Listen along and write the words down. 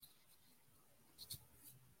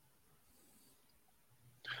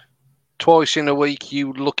Twice in a week,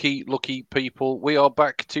 you lucky, lucky people. We are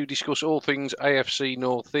back to discuss all things AFC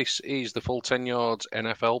North. This is the Full 10 Yards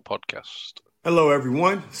NFL podcast. Hello,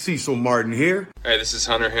 everyone. Cecil Martin here. Hey, this is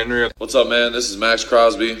Hunter Henry. What's up, man? This is Max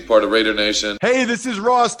Crosby, part of Raider Nation. Hey, this is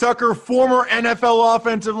Ross Tucker, former NFL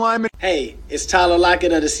offensive lineman. Hey, it's Tyler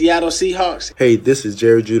Lockett of the Seattle Seahawks. Hey, this is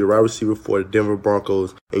Jerry Judy, wide receiver for the Denver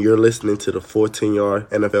Broncos, and you're listening to the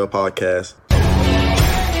 14-Yard NFL podcast.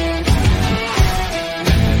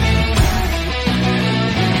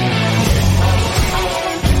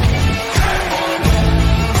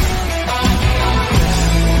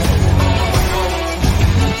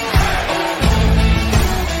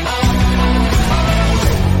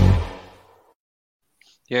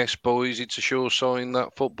 Yes, boys, it's a sure sign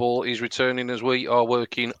that football is returning as we are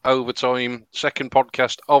working overtime. Second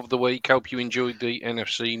podcast of the week. Hope you enjoyed the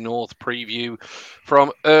NFC North preview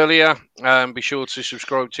from earlier. Be sure to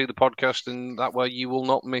subscribe to the podcast, and that way you will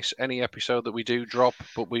not miss any episode that we do drop.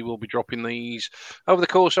 But we will be dropping these over the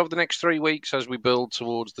course of the next 3 weeks as we build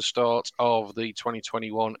towards the start of the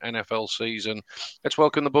 2021 NFL season. Let's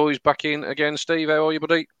welcome the boys back in again. Steve, how are you,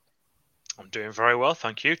 buddy? I'm doing very well,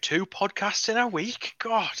 thank you. 2 podcasts in a week?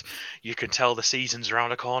 God, you can tell the season's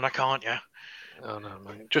around the corner, can't you? Oh, no,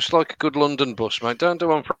 mate. Just like a good London bus, mate. Don't do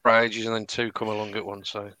one for ages and then 2 come along at once.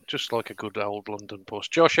 So just like a good old London bus.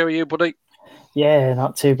 Josh, how are you, buddy? Yeah,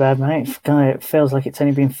 not too bad, mate. It feels like it's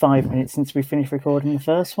only been 5 minutes since we finished recording the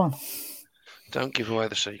first one. Don't give away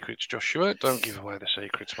the secrets, Joshua. Don't give away the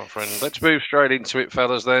secrets, my friend. Let's move straight into it,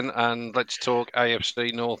 fellas, then, and let's talk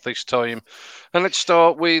AFC North this time. And let's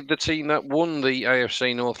start with the team that won the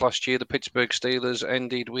AFC North last year. The Pittsburgh Steelers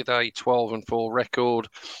ended with a 12-4 record.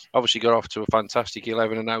 Obviously got off to a fantastic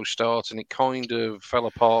 11-0 start, and it kind of fell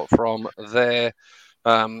apart from there.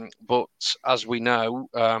 But as we know,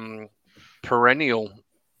 perennial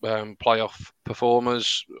playoff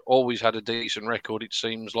performers always had a decent record, it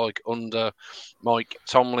seems like, under Mike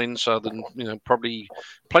Tomlin. So then, probably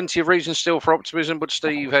plenty of reasons still for optimism. But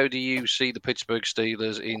Steve, how do you see the Pittsburgh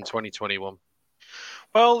Steelers in 2021?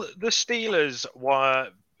 Well, the Steelers were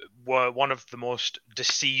one of the most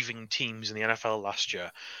deceiving teams in the NFL last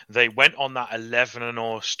year. They went on that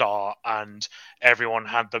 11-0 start, and everyone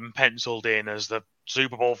had them penciled in as the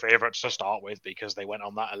Super Bowl favourites to start with because they went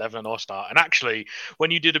on that 11-0 start. And actually, when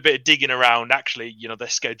you did a bit of digging around, their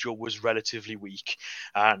schedule was relatively weak,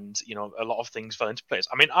 and a lot of things fell into place.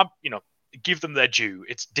 I mean, give them their due.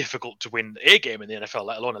 It's difficult to win a game in the NFL,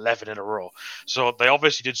 let alone 11 in a row. So they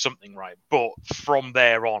obviously did something right. But from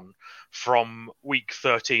there on, from week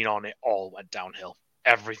 13 on, it all went downhill.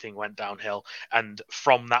 Everything went downhill. And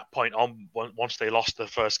from that point on, once they lost the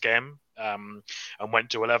first game and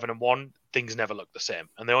went to 11-1, things never looked the same.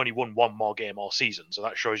 And they only won one more game all season. So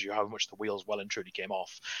that shows you how much the wheels well and truly came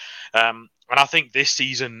off. And I think this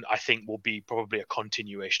season, will be probably a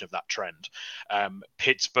continuation of that trend.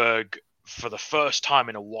 Pittsburgh, for the first time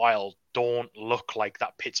in a while, don't look like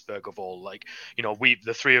that Pittsburgh of old.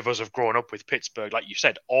 The three of us have grown up with Pittsburgh, like you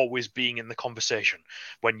said, always being in the conversation.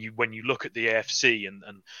 When you look at the AFC and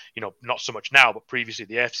not so much now, but previously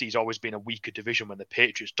the AFC has always been a weaker division when the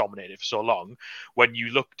Patriots dominated for so long. When you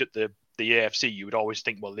looked at the AFC, you would always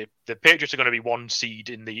think, well, the Patriots are going to be one seed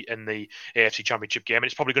in the AFC Championship game, and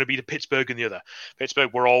it's probably going to be the Pittsburgh and the other.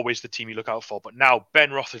 Pittsburgh were always the team you look out for, but now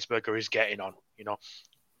Ben Roethlisberger is getting on.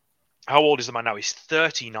 How old is the man now? He's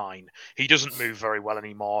 39. He doesn't move very well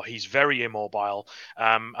anymore. He's very immobile.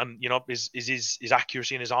 Is his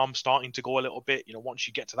accuracy in his arm starting to go a little bit? Once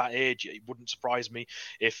you get to that age, it wouldn't surprise me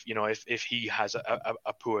if he has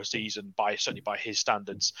a poor season certainly by his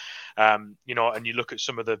standards. And you look at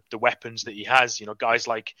some of the weapons that he has. Guys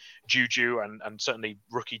like Juju and certainly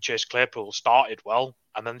rookie Chase Claypool started well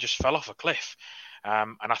and then just fell off a cliff.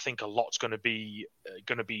 And I think a lot's going to be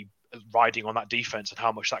riding on that defense and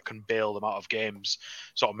how much that can bail them out of games,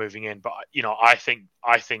 sort of moving in. But I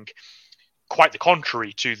think quite the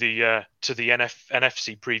contrary to the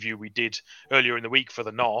NFC preview we did earlier in the week for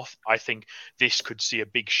the North. I think this could see a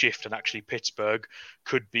big shift, and actually Pittsburgh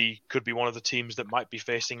could be one of the teams that might be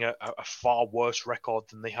facing a far worse record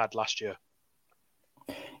than they had last year.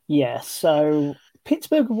 Yeah, so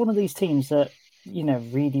Pittsburgh are one of these teams that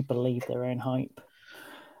really believe their own hype.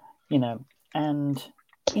 And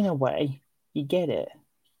in a way, you get it.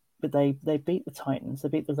 But they beat the Titans, they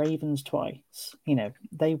beat the Ravens twice.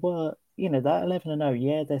 They were, that 11-0,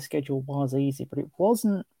 yeah, their schedule was easy, but it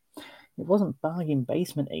wasn't bargain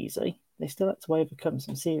basement easy. They still had to overcome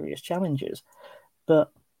some serious challenges.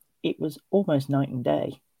 But it was almost night and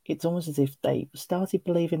day. It's almost as if they started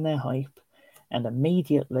believing their hype, and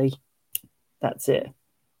immediately, that's it.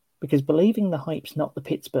 Because believing the hype's not the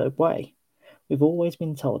Pittsburgh way. We've always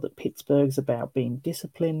been told that Pittsburgh's about being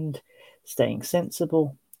disciplined, staying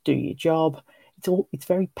sensible, do your job. It's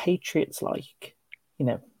very Patriots-like. You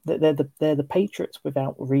know, they're the Patriots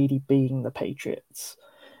without really being the Patriots,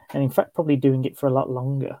 and in fact, probably doing it for a lot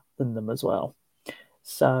longer than them as well.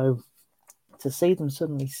 So to see them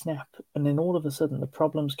suddenly snap, and then all of a sudden the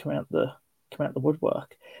problems come out the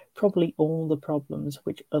woodwork, probably all the problems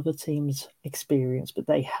which other teams experienced, but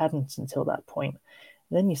they hadn't until that point.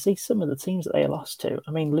 And then you see some of the teams that they lost to.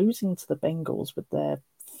 I mean, losing to the Bengals with their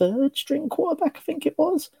third string quarterback, I think it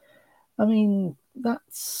was. I mean,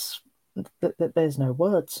 there's no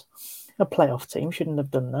words. A playoff team shouldn't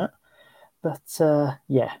have done that. But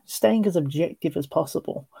yeah, staying as objective as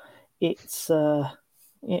possible. It's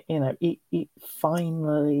it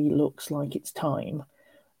finally looks like it's time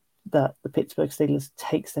that the Pittsburgh Steelers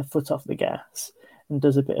takes their foot off the gas and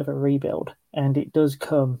does a bit of a rebuild, and it does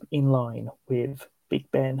come in line with Big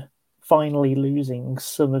Ben finally losing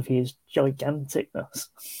some of his giganticness.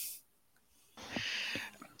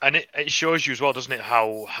 And it shows you as well, doesn't it,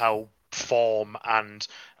 how form and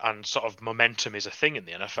sort of momentum is a thing in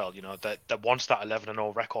the NFL. You know, that once that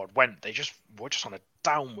 11-0 record went, they were just on a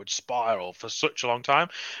downward spiral for such a long time.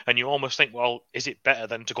 And you almost think, well, is it better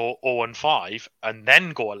than to go 0-5 and then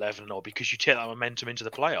go 11-0 because you take that momentum into the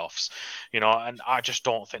playoffs? You know, and I just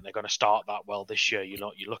don't think they're going to start that well this year. You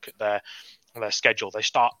know, you look at their schedule, they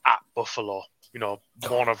start at Buffalo, you know,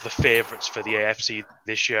 one of the favourites for the AFC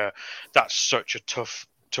this year. That's such a tough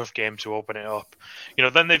game to open it up. You know,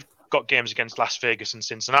 then they've got games against Las Vegas and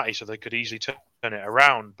Cincinnati, so they could easily turn it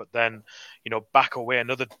around. But then, you know, back away,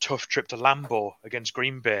 another tough trip to Lambeau against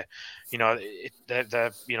Green Bay. You know,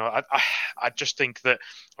 they're you know, I just think that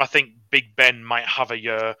Big Ben might have a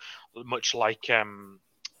year much like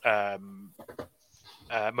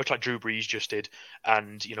Drew Brees just did,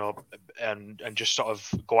 and you know, and just sort of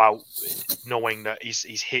go out knowing that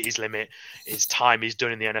he's hit his limit, his time is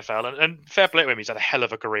done in the NFL, and fair play to him, he's had a hell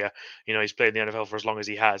of a career. You know, he's played in the NFL for as long as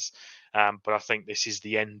he has, but I think this is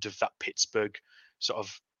the end of that Pittsburgh sort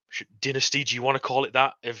of dynasty. Do you want to call it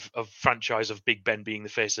that? Of franchise of Big Ben being the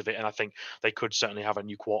face of it, and I think they could certainly have a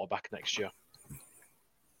new quarterback next year.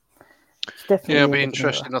 Yeah, it'll be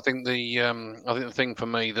interesting. I think the thing for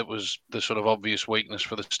me that was the sort of obvious weakness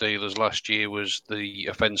for the Steelers last year was the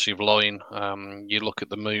offensive line. You look at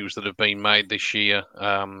the moves that have been made this year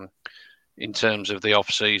in terms of the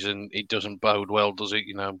off-season, it doesn't bode well, does it?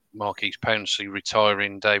 You know, Marquise Pouncey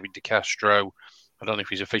retiring, David DeCastro. I don't know if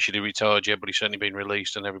he's officially retired yet, but he's certainly been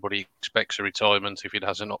released, and everybody expects a retirement. If it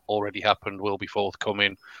hasn't already happened, will be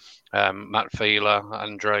forthcoming. Matt Feiler,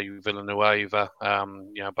 Andre Villanueva,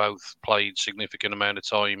 you know, both played significant amount of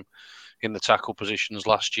time in the tackle positions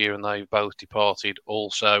last year, and they've both departed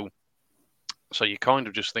also. So you kind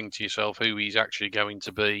of just think to yourself who he's actually going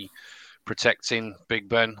to be protecting Big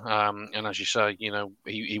Ben. And as you say, you know,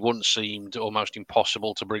 he once seemed almost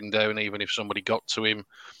impossible to bring down, even if somebody got to him.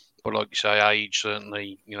 But like you say, age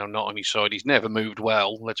certainly, you know, not on his side. He's never moved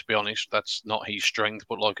well, let's be honest. That's not his strength.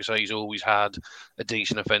 But like I say, he's always had a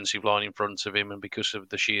decent offensive line in front of him. And because of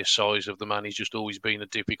the sheer size of the man, he's just always been a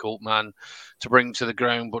difficult man to bring to the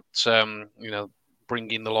ground. But, you know,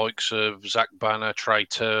 bringing the likes of Zach Banner, Trey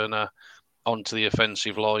Turner onto the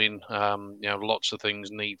offensive line, you know, lots of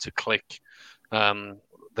things need to click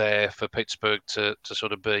there for Pittsburgh to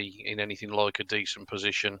sort of be in anything like a decent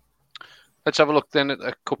position. Let's have a look then at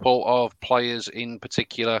a couple of players in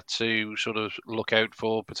particular to sort of look out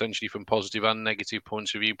for, potentially from positive and negative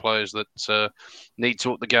points of view, players that need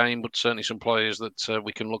to up the game, but certainly some players that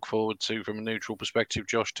we can look forward to from a neutral perspective.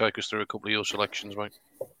 Josh, take us through a couple of your selections, mate.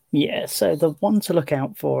 Yeah, so the one to look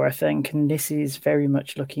out for, I think, and this is very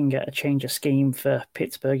much looking at a change of scheme for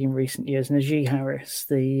Pittsburgh in recent years, Najee Harris,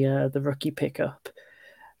 the rookie pickup.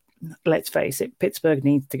 Let's face it, Pittsburgh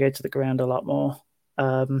needs to go to the ground a lot more.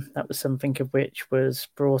 That was something of which was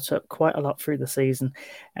brought up quite a lot through the season,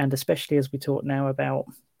 and especially as we talk now about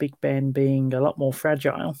Big Ben being a lot more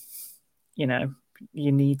fragile, you know,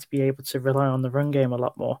 you need to be able to rely on the run game a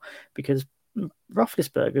lot more, because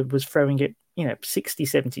Roethlisberger was throwing it, you know, 60,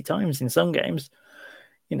 70 times in some games.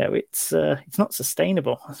 You know, it's not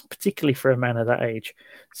sustainable, particularly for a man of that age.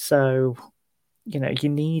 So, you know, you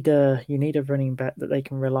need a running back that they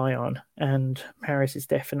can rely on, and Harris is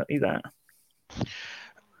definitely that.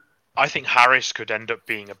 I think Harris could end up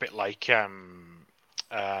being a bit like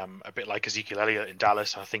a bit like Ezekiel Elliott in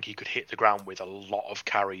Dallas. I think he could hit the ground with a lot of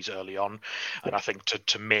carries early on, and I think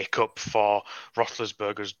to make up for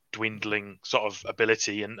Roethlisberger's dwindling sort of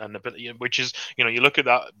ability and ability, which is, you look at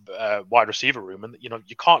that wide receiver room, and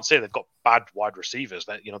you can't say they've got bad wide receivers.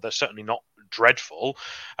 That they're certainly not dreadful,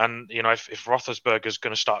 and if Roethlisberger's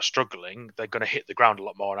going to start struggling, they're going to hit the ground a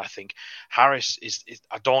lot more. And I think Harris is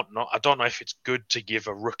I don't know if it's good to give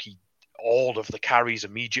a rookie all of the carries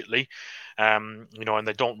immediately, and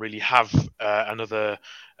they don't really have another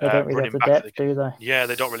They don't really have running the back. depth, do they? Yeah,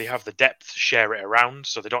 they don't really have the depth to share it around,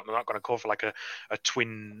 so they're not going to go for like a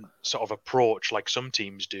twin sort of approach like some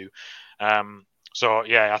teams do. So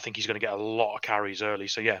yeah, I think he's going to get a lot of carries early.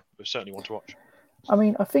 So yeah, we certainly want to watch. I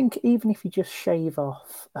mean, I think even if you just shave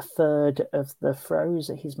off a third of the throws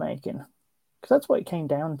that he's making, because that's what it came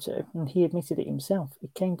down to, and he admitted it himself,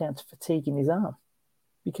 it came down to fatiguing his arm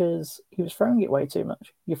because he was throwing it way too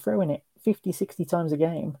much. You're throwing it 50, 60 times a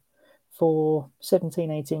game for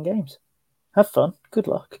 17, 18 games. Have fun. Good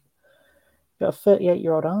luck. You've got a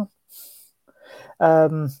 38-year-old arm.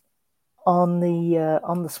 On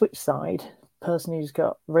the Switch side, person who's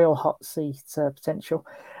got real hot seat potential,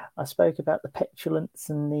 I spoke about the petulance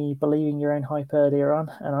and the believing your own hype earlier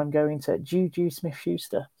on, and I'm going to Juju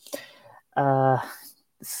Smith-Schuster.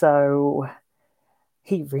 So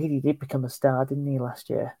he really did become a star, didn't he, last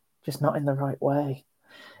year? Just not in the right way.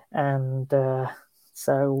 And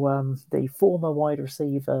so the former wide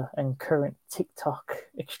receiver and current TikTok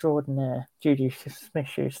extraordinaire, Juju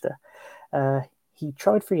Smith-Schuster, he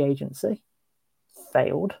tried free agency,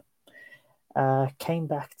 failed, came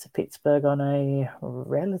back to Pittsburgh on a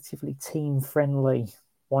relatively team-friendly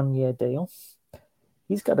one-year deal.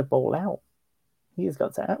 He's got to ball out. He has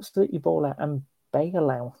got to absolutely ball out and bail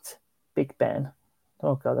out Big Ben.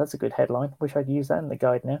 Oh, God, that's a good headline. Wish I'd use that in the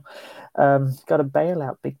guide now. Got to bail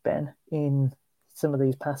out Big Ben in some of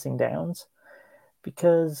these passing downs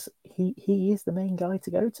because he is the main guy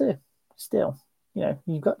to go to still.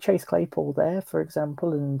 You've got Chase Claypool there, for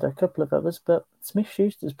example, and a couple of others, but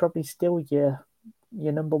Smith-Schuster's probably still your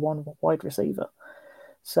number one wide receiver.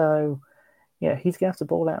 So, he's going to have to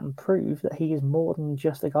ball out and prove that he is more than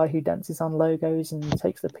just a guy who dances on logos and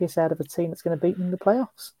takes the piss out of a team that's going to beat him in the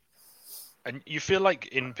playoffs. And you feel like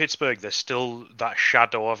in Pittsburgh, there's still that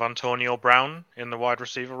shadow of Antonio Brown in the wide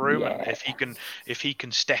receiver room, and if he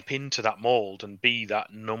can step into that mold and be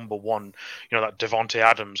that number one, that Devontae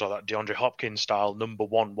Adams or that DeAndre Hopkins style number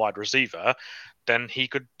one wide receiver, then he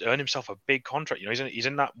could earn himself a big contract. He's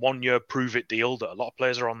in that 1 year prove it deal that a lot of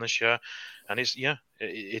players are on this year, and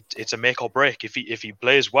it's a make or break. If he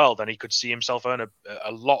plays well, then he could see himself earn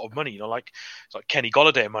a lot of money. It's like Kenny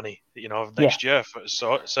Golladay money. Next year,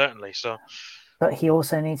 certainly. So, but he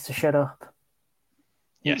also needs to shut up.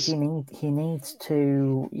 Yes, he needs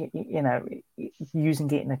to,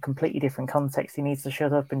 using it in a completely different context. He needs to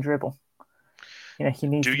shut up and dribble. He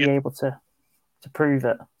needs to be able to prove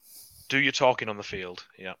it. Do your talking on the field.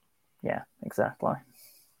 Yeah, exactly.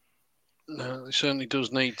 No, he certainly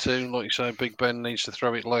does need to. Like you say, Big Ben needs to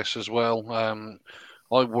throw it less as well.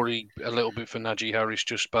 I worry a little bit for Najee Harris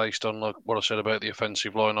just based on what I said about the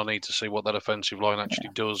offensive line. I need to see what that offensive line actually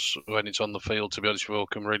does when it's on the field. To be honest with you, I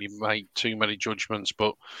can really make too many judgments.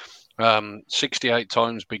 But 68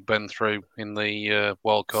 times Big Ben threw in the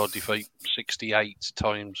wild card defeat. 68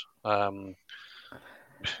 times.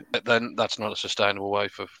 Then that's not a sustainable way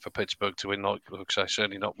for Pittsburgh to win. Like I say,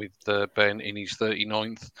 certainly not with Ben in his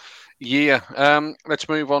 39th year. Let's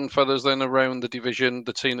move on, fellas, then around the division.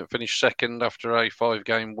 The team that finished second after a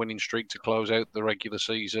 5-game winning streak to close out the regular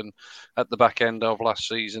season at the back end of last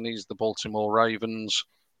season is the Baltimore Ravens.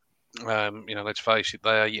 Let's face it,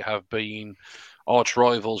 they have been arch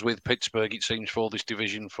rivals with Pittsburgh, it seems, for this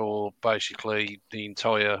division for basically the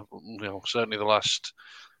entire, certainly the last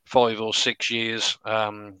 5 or 6 years.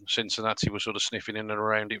 Cincinnati was sort of sniffing in and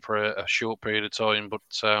around it for a short period of time, but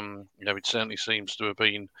it certainly seems to have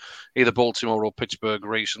been either Baltimore or Pittsburgh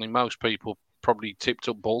recently. Most people probably tipped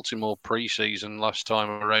up Baltimore pre-season last time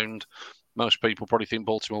around. Most people probably think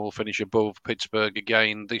Baltimore will finish above Pittsburgh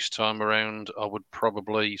again this time around, I would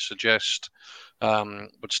probably suggest.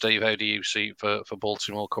 But Steve, how do you see it for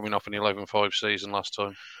Baltimore coming off an 11-5 season last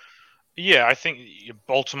time? Yeah, I think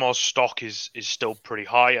Baltimore's stock is still pretty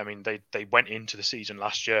high. I mean, they went into the season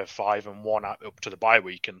last year 5-1 up to the bye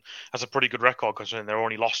week, and that's a pretty good record considering their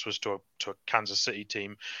only loss was to a Kansas City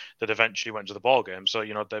team that eventually went to the ball game. So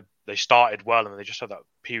they started well, and they just had that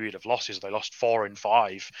period of losses. They lost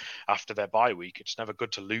 4-5 after their bye week. It's never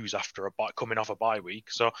good to lose after coming off a bye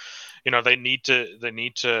week. So they need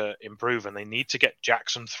to improve, and they need to get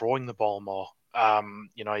Jackson throwing the ball more. I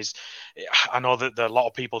know that a lot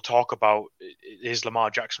of people talk about, is Lamar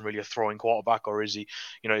Jackson really a throwing quarterback, or is he,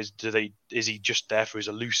 is he just there for his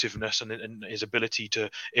elusiveness and his ability to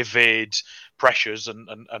evade pressures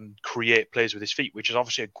and create plays with his feet, which is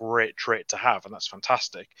obviously a great trait to have, and that's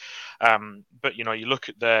fantastic. But you look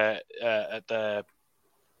at their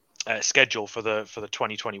schedule for the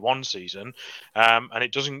 2021 season, and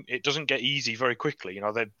it doesn't get easy very quickly.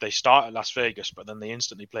 They start at Las Vegas, but then they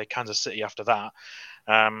instantly play Kansas City after that.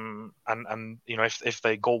 And if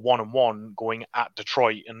they go 1-1 going at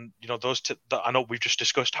Detroit, and I know we've just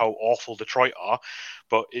discussed how awful Detroit are,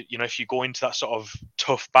 but if you go into that sort of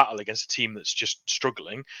tough battle against a team that's just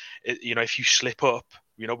struggling, if you slip up,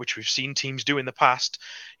 which we've seen teams do in the past,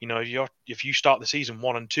 if you start the season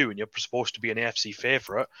 1-2 and you're supposed to be an AFC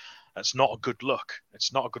favorite, that's not a good look.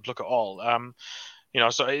 It's not a good look at all.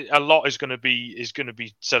 So a lot is going to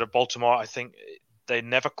be said of Baltimore. I think they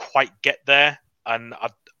never quite get there, and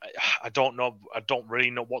I don't know. I don't really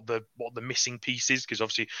know what the missing piece is, because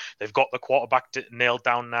obviously they've got the quarterback nailed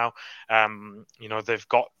down now. They've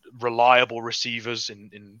got reliable receivers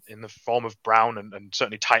in the form of Brown and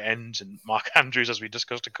certainly tight ends and Mark Andrews, as we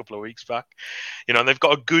discussed a couple of weeks back. And they've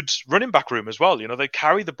got a good running back room as well. They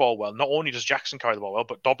carry the ball well. Not only does Jackson carry the ball well,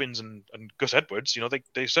 but Dobbins and Gus Edwards,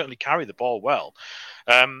 they certainly carry the ball well.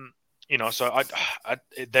 So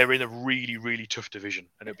they're in a really, really tough division,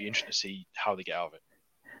 and it'll be interesting to see how they get out of it.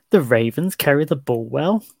 The Ravens carry the ball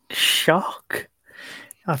well. Shock.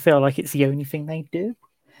 I feel like it's the only thing they do.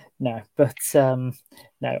 No, but no,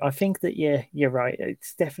 I think that you're right.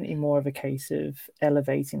 It's definitely more of a case of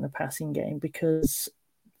elevating the passing game, because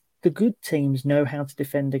the good teams know how to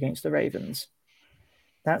defend against the Ravens.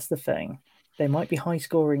 That's the thing. They might be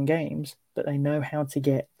high-scoring games, but they know how to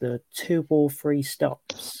get the 2 or 3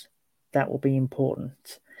 stops. That will be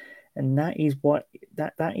important. And that is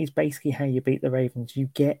that is basically how you beat the Ravens. You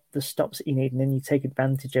get the stops that you need, and then you take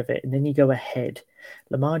advantage of it, and then you go ahead.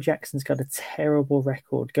 Lamar Jackson's got a terrible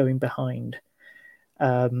record going behind.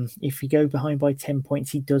 If you go behind by 10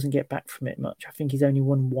 points, he doesn't get back from it much. I think he's only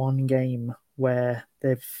won 1 game where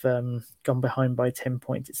they've gone behind by 10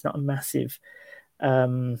 points. It's not a massive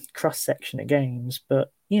cross-section of games,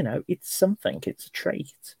 but, it's something. It's a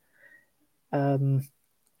trait.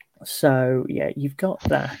 So, yeah, you've got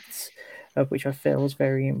that, which I feel is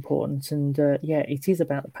very important. And, it is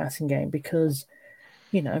about the passing game, because,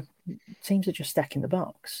 teams are just stacking the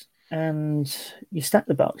box. And you stack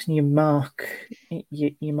the box and you mark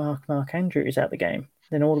Mark Andrews out the game.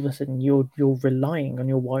 Then all of a sudden you're relying on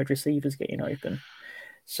your wide receivers getting open.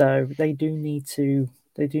 So they do need to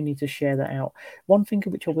share that out. One thing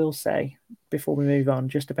which I will say before we move on,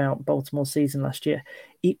 just about Baltimore's season last year,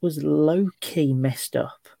 it was low-key messed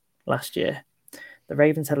up last year. The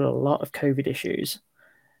Ravens had a lot of COVID issues.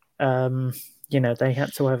 They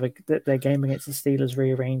had to have their game against the Steelers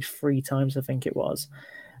rearranged 3 times, I think it was.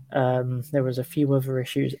 There was a few other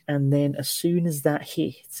issues. And then as soon as that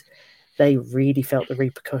hit, they really felt the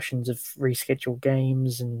repercussions of rescheduled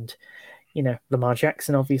games. And, Lamar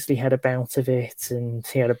Jackson obviously had a bout of it, and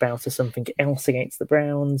he had a bout of something else against the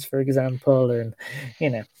Browns, for example. And,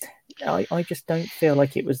 I just don't feel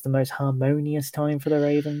like it was the most harmonious time for the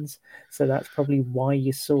Ravens. So that's probably why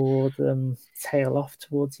you saw them tail off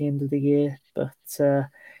towards the end of the year. But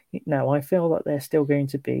no, I feel like they're still going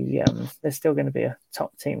to be a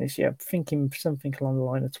top team this year. I'm thinking something along the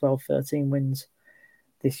line of 12-13 wins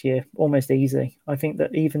this year, almost easy. I think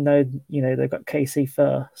that even though they've got KC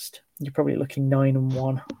first, you're probably looking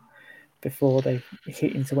 9-1 before they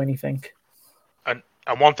hit into anything.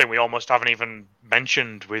 And one thing we almost haven't even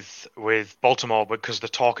mentioned with Baltimore, because the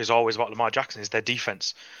talk is always about Lamar Jackson, is their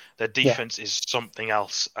defense. Their defense is something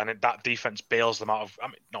else, and that defense bails them out of.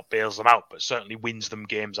 Not bails them out, but certainly wins them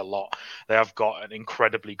games a lot. They have got an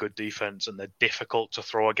incredibly good defense, and they're difficult to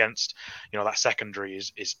throw against. That secondary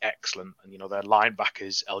is excellent, and their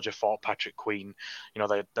linebackers, Elger Fort, Patrick Queen.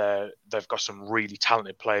 They've got some really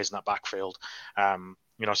talented players in that backfield.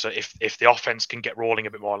 So if the offense can get rolling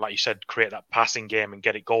a bit more, like you said, create that passing game and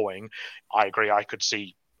get it going, I agree. I could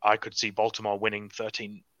see Baltimore winning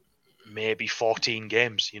 13, maybe 14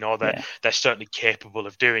 games. They're certainly capable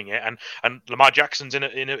of doing it. And Lamar Jackson's in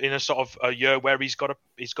a sort of a year where he's got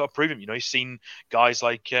to prove him. He's seen guys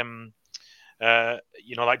like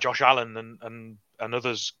like Josh Allen and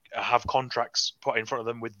others have contracts put in front of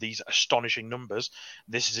them with these astonishing numbers.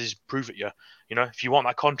 This is his prove it year. If you want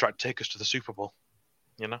that contract, take us to the Super Bowl.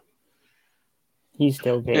 He's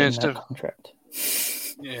still getting that contract.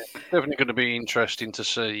 Yeah, definitely going to be interesting to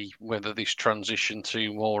see whether this transition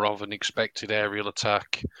to more of an expected aerial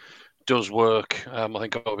attack does work. I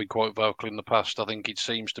think I've been quite vocal in the past. I think it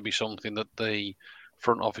seems to be something that the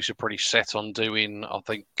front office are pretty set on doing. I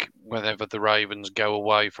think whenever the Ravens go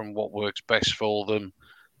away from what works best for them,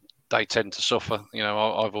 they tend to suffer.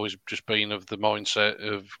 I've always just been of the mindset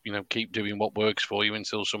of, keep doing what works for you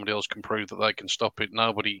until somebody else can prove that they can stop it.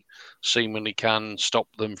 Nobody seemingly can stop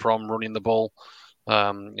them from running the ball.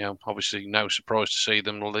 Obviously no surprise to see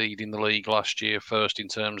them leading the league last year, first in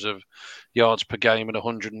terms of yards per game at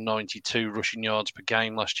 192 rushing yards per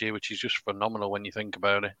game last year, which is just phenomenal when you think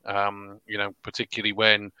about it. Particularly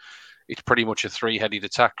when it's pretty much a three-headed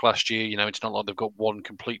attack last year. It's not like they've got one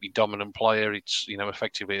completely dominant player. It's,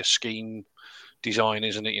 effectively a scheme design,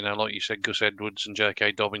 isn't it? Like you said, Gus Edwards and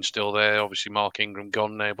J.K. Dobbins still there. Obviously, Mark Ingram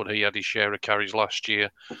gone now, but he had his share of carries last year.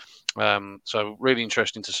 So really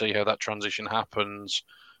interesting to see how that transition happens.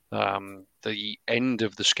 The end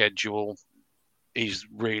of the schedule is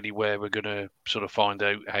really where we're going to sort of find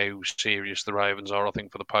out how serious the Ravens are, I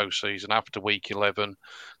think, for the postseason. After week 11,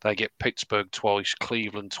 they get Pittsburgh twice,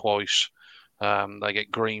 Cleveland twice. They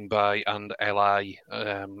get Green Bay and LA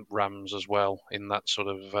Rams as well in that sort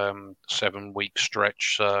of 7-week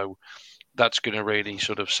stretch. So that's going to really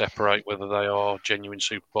sort of separate whether they are genuine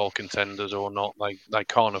Super Bowl contenders or not. They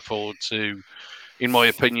can't afford to, in my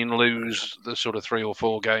opinion, lose the sort of 3 or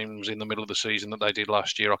 4 games in the middle of the season that they did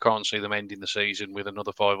last year. I can't see them ending the season with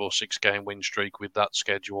another 5 or 6 game win streak with that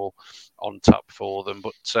schedule on tap for them.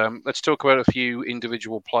 But let's talk about a few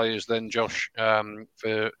individual players then, Josh,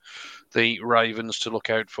 for the Ravens to look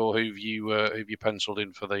out for. Who've you penciled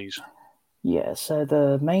in for these? Yeah, so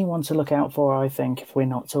the main one to look out for, I think, if we're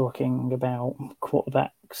not talking about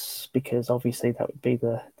quarterbacks, because obviously that would be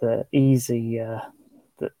the easy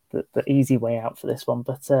the easy way out for this one.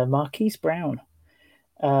 But Marquise Brown,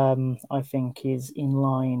 I think, is in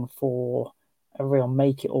line for a real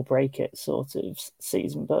make it or break it sort of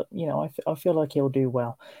season. But I feel like he'll do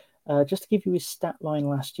well. Just to give you his stat line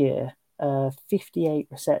last year. 58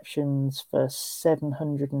 receptions for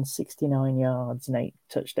 769 yards and 8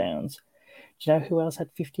 touchdowns. Do you know who else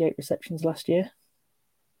had 58 receptions last year?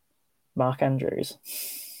 Mark Andrews.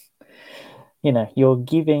 You're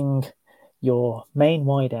giving your main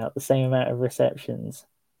wideout the same amount of receptions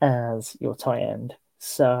as your tight end.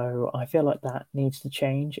 So I feel like that needs to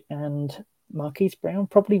change. And Marquise Brown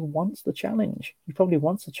probably wants the challenge. He probably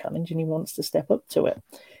wants the challenge and he wants to step up to it.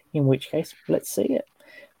 In which case, let's see it.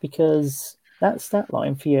 Because that stat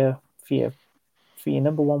line for your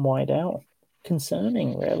number one wideout,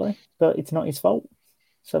 concerning really, but it's not his fault.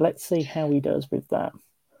 So let's see how he does with that.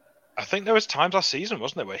 I think there was times last season,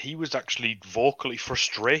 wasn't there, where he was actually vocally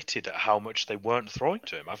frustrated at how much they weren't throwing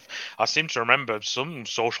to him. I seem to remember some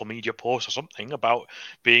social media post or something about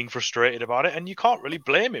being frustrated about it, and you can't really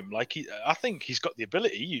blame him. I think he's got the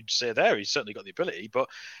ability. You'd say there, he's certainly got the ability, but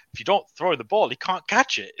if you don't throw the ball, he can't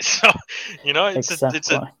catch it. So,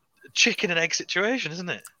 it's a chicken and egg situation, isn't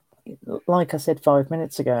it? Like I said 5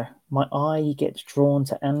 minutes ago, my eye gets drawn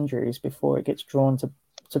to Andrews before it gets drawn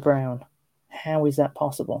to Brown. How is that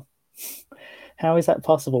possible? How is that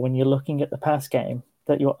possible when you're looking at the pass game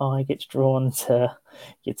that your eye gets drawn to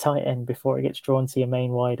your tight end before it gets drawn to your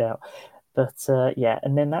main wideout? But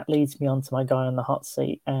and then that leads me on to my guy on the hot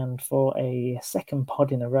seat. And for a second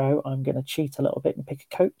pod in a row, I'm going to cheat a little bit and pick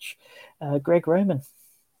a coach. Greg Roman.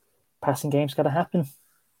 Passing game's got to happen.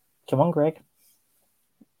 Come on, Greg.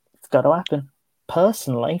 It's got to happen.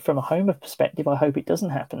 Personally, from a Homer perspective, I hope it doesn't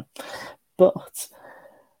happen. But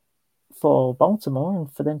for Baltimore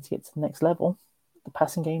and for them to get to the next level, the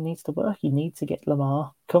passing game needs to work. You need to get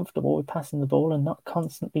Lamar comfortable with passing the ball and not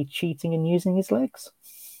constantly cheating and using his legs.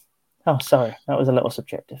 Oh, sorry. That was a little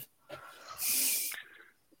subjective.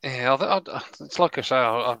 Yeah, it's like I say,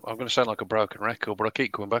 I'm going to sound like a broken record, but I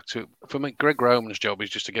keep coming back to it. For me, Greg Roman's job is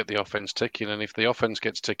just to get the offense ticking, and if the offense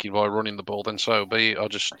gets ticking by running the ball, then so be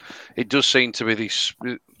it. It does seem to be this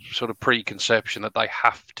sort of preconception that they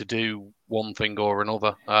have to do one thing or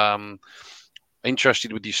another.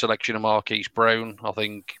 Interested with your selection of Marquise Brown. I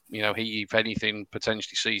think, he, if anything,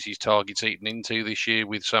 potentially sees his targets eaten into this year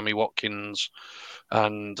with Sammy Watkins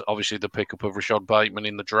and obviously the pickup of Rashad Bateman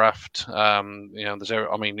in the draft.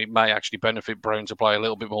 It may actually benefit Brown to play a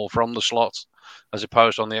little bit more from the slot as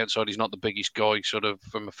opposed to on the outside. He's not the biggest guy sort of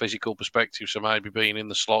from a physical perspective, so maybe being in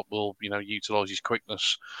the slot will, utilise his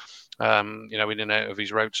quickness, in and out of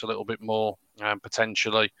his routes a little bit more,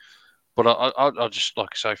 potentially. But I just, like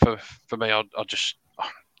I say, for me,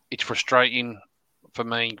 it's frustrating for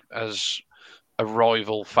me as a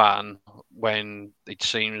rival fan when it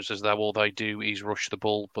seems as though all they do is rush the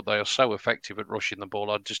ball, but they are so effective at rushing the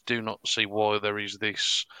ball. I just do not see why there is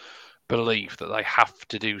this belief that they have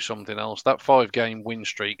to do something else. That 5-game win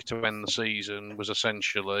streak to end the season was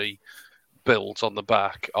essentially built on the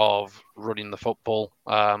back of running the football.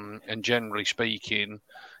 And generally speaking,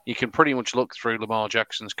 you can pretty much look through Lamar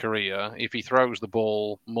Jackson's career. If he throws the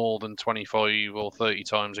ball more than 25 or 30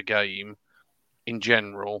 times a game, in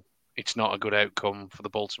general, it's not a good outcome for the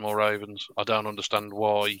Baltimore Ravens. I don't understand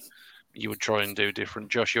why you would try and do different.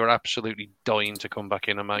 Josh, you're absolutely dying to come back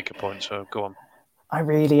in and make a point, so go on. I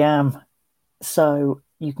really am. So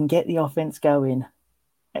you can get the offense going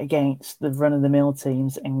against the run-of-the-mill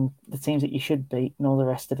teams and the teams that you should beat and all the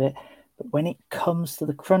rest of it. But when it comes to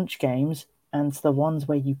the crunch games and to the ones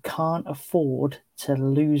where you can't afford to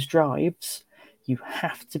lose drives, you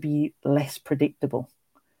have to be less predictable.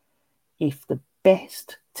 If the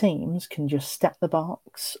best teams can just stack the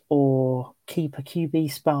box or keep a QB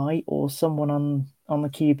spy or someone on the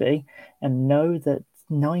QB and know that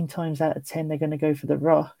 9 times out of 10 they're going to go for the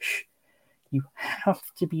rush, you have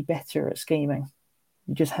to be better at scheming.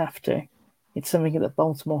 You just have to. It's something that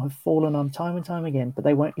Baltimore have fallen on time and time again, but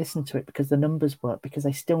they won't listen to it because the numbers work, because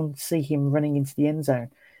they still see him running into the end zone.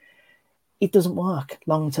 It doesn't work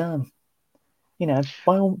long term.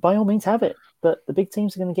 By all means have it, but the big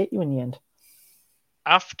teams are going to get you in the end.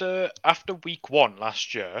 After week 1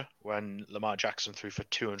 last year, when Lamar Jackson threw for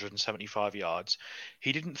 275 yards,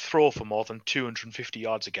 he didn't throw for more than 250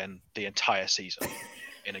 yards again the entire season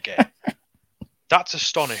in a game. That's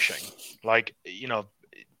astonishing.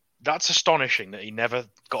 That's astonishing that he never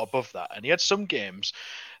got above that. And he had some games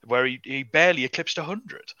where he barely eclipsed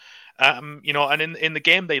 100. And in the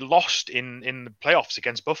game they lost in the playoffs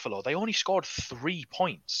against Buffalo, they only scored 3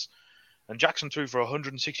 points. And Jackson threw for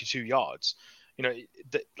 162 yards.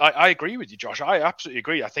 I agree with you, Josh. I absolutely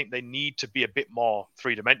agree. I think they need to be a bit more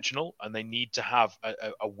three-dimensional, and they need to have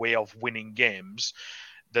a way of winning games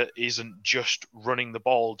that isn't just running the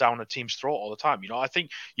ball down a team's throat all the time. I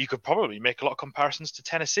think you could probably make a lot of comparisons to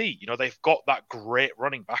Tennessee. They've got that great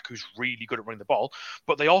running back who's really good at running the ball,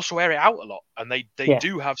 but they also air it out a lot, and they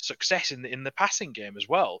do have success in the passing game as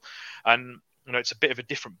well. And it's a bit of a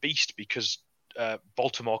different beast because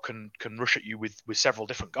Baltimore can rush at you with several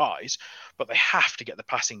different guys, but they have to get the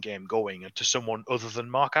passing game going to someone other than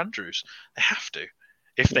Mark Andrews. They have to.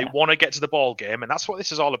 If they want to get to the ball game, and that's what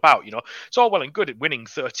this is all about. It's all well and good at winning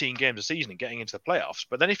 13 games a season and getting into the playoffs,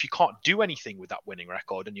 but then if you can't do anything with that winning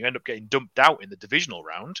record and you end up getting dumped out in the divisional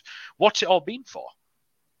round, what's it all been for?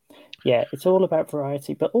 Yeah, it's all about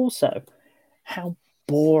variety, but also how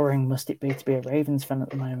boring must it be to be a Ravens fan at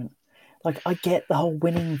the moment? I get the whole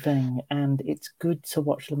winning thing, and it's good to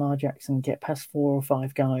watch Lamar Jackson get past 4 or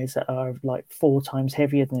 5 guys that are 4 times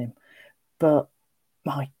heavier than him. But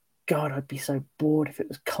my God, I'd be so bored if it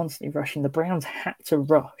was constantly rushing. The Browns had to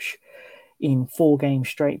rush in 4 games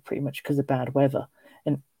straight pretty much because of bad weather.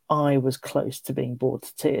 And I was close to being bored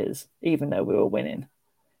to tears, even though we were winning.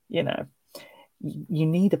 You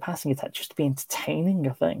need a passing attack just to be entertaining,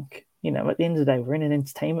 I think. At the end of the day, we're in an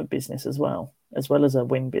entertainment business as well as a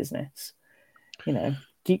win business.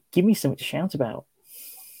 Give me something to shout about.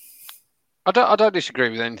 I don't disagree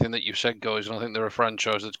with anything that you've said, guys, and I think they're a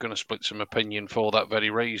franchise that's going to split some opinion for that very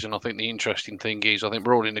reason. I think the interesting thing is, I think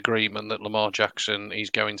we're all in agreement that Lamar Jackson is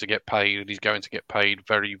going to get paid, and he's going to get paid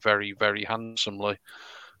very, very, very handsomely.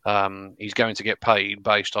 He's going to get paid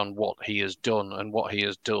based on what he has done, and what he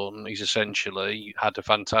has done is essentially had a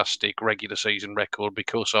fantastic regular season record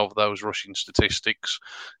because of those rushing statistics.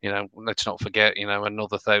 Let's not forget,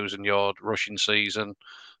 another 1,000-yard rushing season.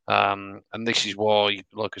 And this is why,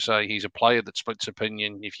 like I say, he's a player that splits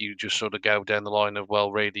opinion. If you just sort of go down the line of,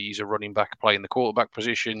 well, really, he's a running back playing the quarterback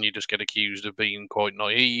position, you just get accused of being quite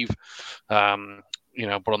naive.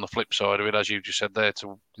 But on the flip side of it, as you just said there,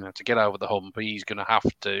 to get over the hump, he's going to have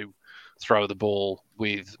to throw the ball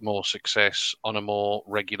with more success on a more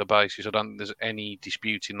regular basis. I don't think there's any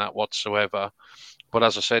disputing that whatsoever. But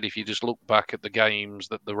as I said, if you just look back at the games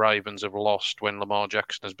that the Ravens have lost when Lamar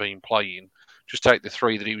Jackson has been playing, just take the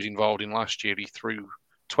 3 that he was involved in last year. He threw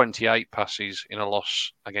 28 passes in a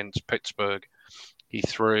loss against Pittsburgh. He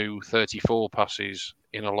threw 34 passes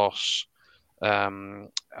in a loss,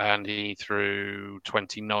 and he threw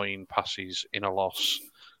 29 passes in a loss.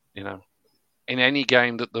 In any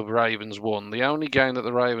game that the Ravens won, the only game that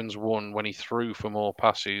the Ravens won when he threw for more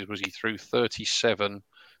passes was he threw 37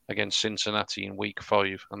 against Cincinnati in week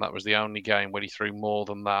 5, and that was the only game where he threw more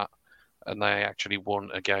than that, and they actually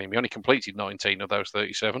won a game. He only completed 19 of those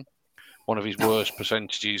 37, one of his worst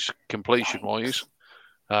percentages completion-wise,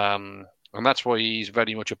 and that's why he's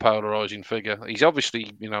very much a polarising figure. He's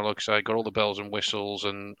obviously, like I say, got all the bells and whistles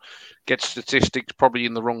and gets statistics probably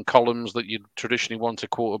in the wrong columns that you'd traditionally want a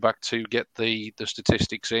quarterback to get the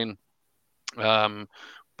statistics in.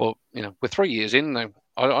 But we're 3 years in now.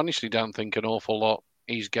 I honestly don't think an awful lot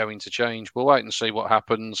is going to change. We'll wait and see what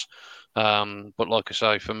happens. But like I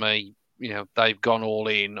say, for me, they've gone all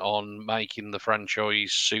in on making the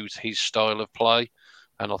franchise suit his style of play.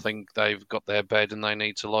 And I think they've got their bed and they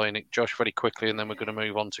need to lie in it. Josh, very quickly, and then we're going to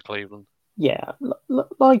move on to Cleveland. Yeah,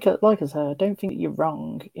 like I said, I don't think you're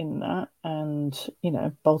wrong in that. And,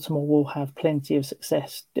 Baltimore will have plenty of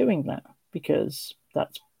success doing that because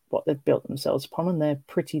that's what they've built themselves upon, and they're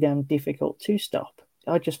pretty damn difficult to stop.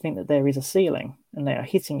 I just think that there is a ceiling, and they are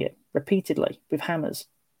hitting it repeatedly with hammers.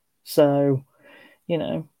 So,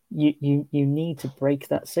 you need to break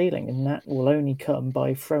that ceiling, and that will only come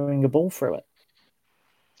by throwing a ball through it.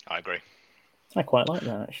 I agree. I quite like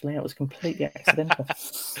that, actually. That was completely accidental.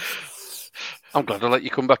 I'm glad I let you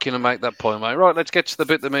come back in and make that point, mate. Right, let's get to the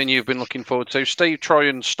bit that me and you've been looking forward to. Steve, try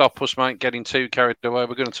and stop us, mate, getting too carried away.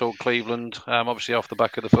 We're going to talk Cleveland, obviously off the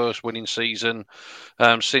back of the first winning season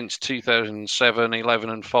since 2007,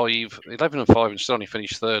 11-5. 11-5 and still only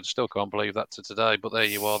finished third. Still can't believe that to today, but there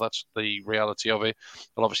you are. That's the reality of it.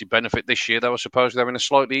 They'll obviously benefit this year, though, I suppose, they're in a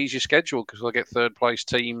slightly easier schedule because they'll get third-place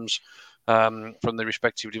teams from the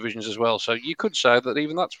respective divisions as well. So you could say that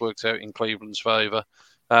even that's worked out in Cleveland's favour.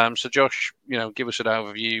 So, Josh, give us an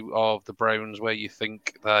overview of the Browns, where you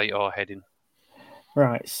think they are heading.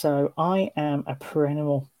 Right. So I am a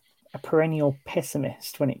perennial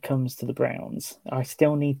pessimist when it comes to the Browns. I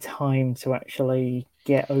still need time to actually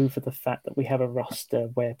get over the fact that we have a roster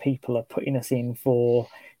where people are putting us in for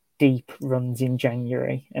deep runs in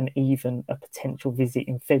January and even a potential visit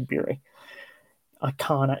in February. I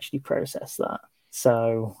can't actually process that.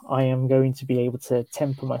 So I am going to be able to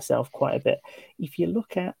temper myself quite a bit. If you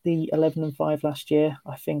look at the 11-5 last year,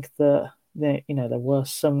 I think that there were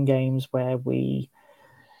some games where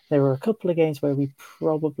there were a couple of games where we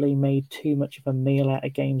probably made too much of a meal out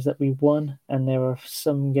of games that we won, and there were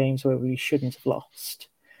some games where we shouldn't have lost.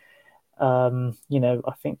 I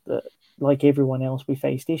think that like everyone else, we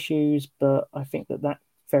faced issues, but I think that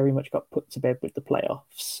very much got put to bed with the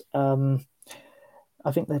playoffs.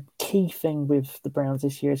 I think the key thing with the Browns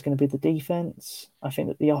this year is going to be the defense. I think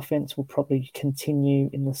that the offense will probably continue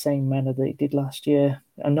in the same manner that it did last year.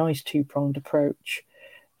 A nice two-pronged approach.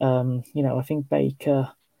 I think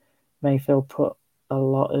Baker Mayfield put a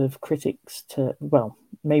lot of critics to, well,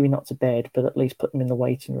 maybe not to bed, but at least put them in the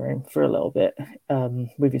waiting room for a little bit.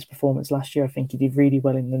 With his performance last year, I think he did really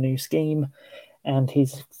well in the new scheme, and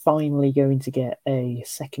he's finally going to get a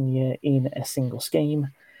second year in a single scheme,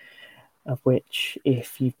 of which,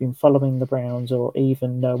 if you've been following the Browns or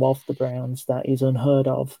even know of the Browns, that is unheard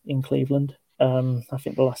of in Cleveland. I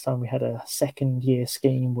think the last time we had a second-year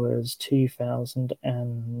scheme was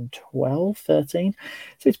 2012, 13.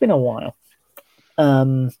 So it's been a while.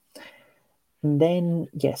 So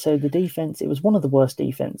the defense, it was one of the worst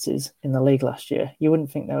defenses in the league last year. You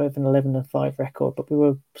wouldn't think they were an 11-5 record, but we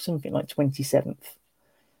were something like 27th.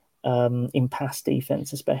 In pass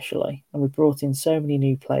defense especially, and we brought in so many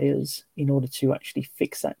new players in order to actually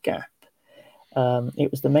fix that gap.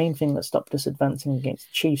 It was the main thing that stopped us advancing against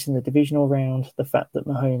the Chiefs in the divisional round, the fact that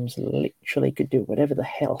Mahomes literally could do whatever the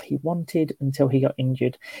hell he wanted until he got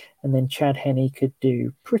injured, and then Chad Henne could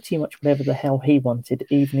do pretty much whatever the hell he wanted,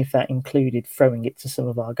 even if that included throwing it to some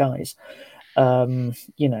of our guys.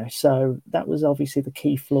 So that was obviously the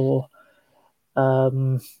key flaw.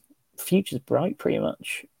 Future's bright, pretty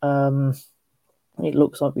much. It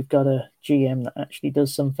looks like we've got a GM that actually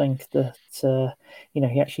does something that,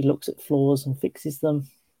 he actually looks at flaws and fixes them.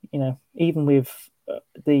 Even with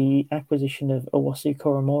the acquisition of Owasu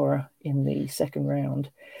Koromora in the second round,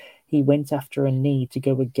 he went after a need to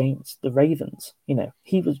go against the Ravens.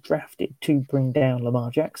 He was drafted to bring down Lamar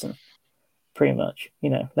Jackson, pretty much.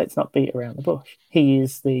 Let's not beat around the bush. He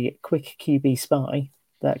is the quick QB spy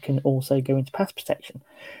that can also go into pass protection.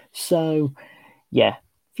 So, yeah,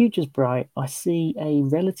 future's bright. I see a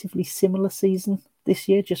relatively similar season this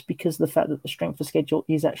year, just because of the fact that the strength of schedule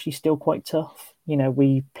is actually still quite tough.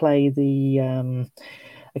 We play the.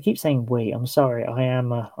 I keep saying we. I'm sorry. I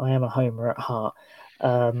am a homer at heart.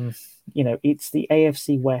 It's the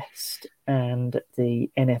AFC West and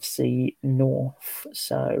the NFC North,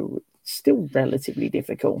 so it's still relatively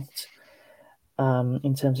difficult.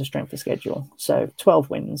 In terms of strength of schedule. So 12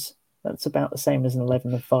 wins. That's about the same as an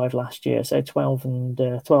 11-5 last year. So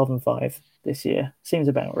 12-5 this year. Seems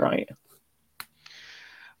about right.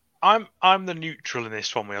 I'm the neutral in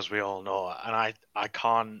this one, as we all know, and I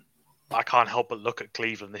can't help but look at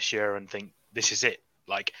Cleveland this year and think this is it.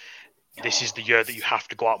 Like, this is the year that you have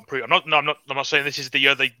to go out and prove. I'm not saying this is the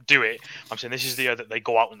year they do it. I'm saying this is the year that they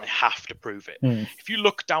go out and they have to prove it. If you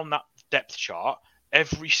look down that depth chart,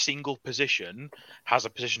 every single position has a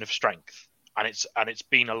position of strength. And it's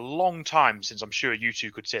been a long time since I'm sure you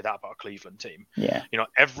two could say that about a Cleveland team. Yeah.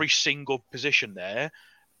 Every single position there,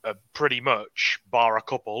 pretty much, bar a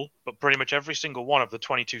couple, but pretty much every single one of the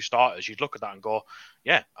 22 starters, you'd look at that and go,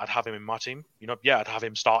 yeah, I'd have him in my team. Yeah, I'd have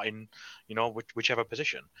him starting, whichever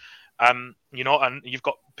position. And you've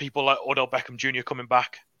got people like Odell Beckham Jr. coming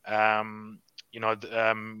back.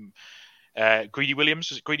 Greedy Williams.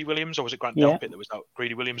 Was it Greedy Williams or was it Grant Delpit that was out?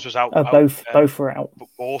 Greedy Williams was out. Both were out.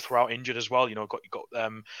 Both were out injured as well. Got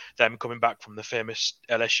them coming back from the famous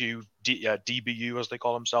LSU DBU as they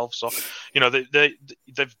call themselves. So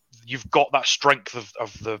you've got that strength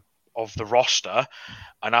of the roster,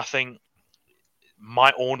 and I think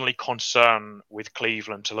my only concern with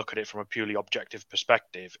Cleveland, to look at it from a purely objective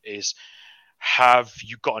perspective, is have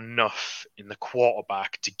you got enough in the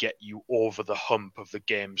quarterback to get you over the hump of the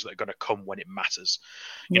games that are going to come when it matters?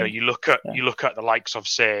 You look at the likes of,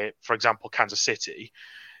 say, for example, Kansas City.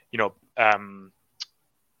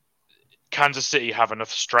 Kansas City have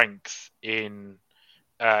enough strength in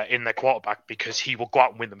their quarterback because he will go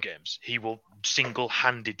out and win them games. He will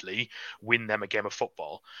single-handedly win them a game of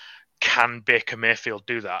football. Can Baker Mayfield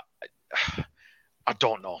do that? I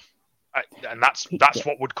don't know. And that's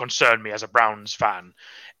what would concern me as a Browns fan.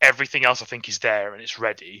 Everything else I think is there and it's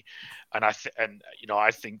ready, and I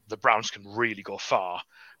think the Browns can really go far.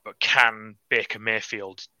 But can Baker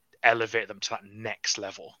Mayfield elevate them to that next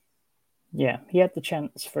level? Yeah, he had the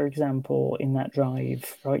chance, for example, in that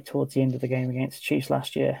drive right towards the end of the game against the Chiefs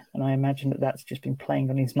last year, and I imagine that's just been playing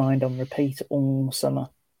on his mind on repeat all summer.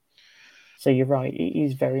 So you're right, it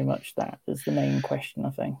is very much that as the main question, I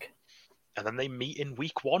think. And then they meet in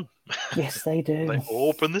week 1. Yes, they do. They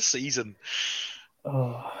open the season.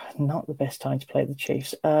 Oh, not the best time to play the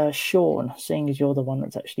Chiefs. Sean, seeing as you're the one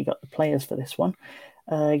that's actually got the players for this one,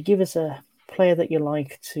 give us a player that you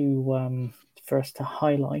like to for us to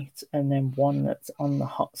highlight, and then one that's on the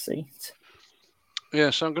hot seat. Yeah,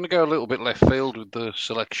 so I'm going to go a little bit left field with the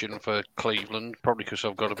selection for Cleveland, probably because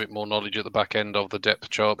I've got a bit more knowledge at the back end of the depth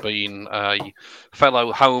chart, being a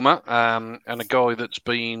fellow homer and a guy that's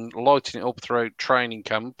been lighting it up throughout training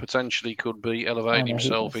camp, potentially could be elevating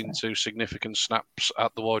himself into significant snaps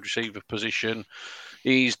at the wide receiver position.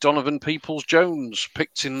 He's Donovan Peoples-Jones,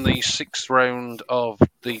 picked in the 6th round of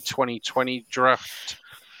the 2020 draft.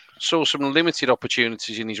 Saw some limited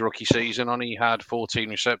opportunities in his rookie season. Only had 14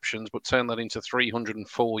 receptions, but turned that into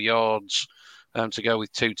 304 yards to go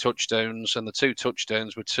with 2 touchdowns. And the 2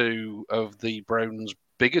 touchdowns were 2 of the Browns'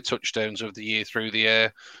 bigger touchdowns of the year through the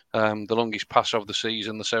air. The longest pass of the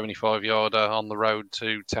season, the 75-yarder on the road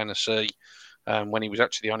to Tennessee, when he was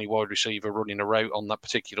actually the only wide receiver running a route on that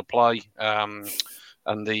particular play.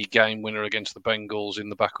 And the game winner against the Bengals in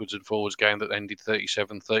the backwards and forwards game that ended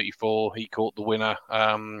 37-34. He caught the winner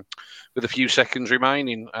with a few seconds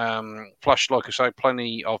remaining. Flashed, like I say,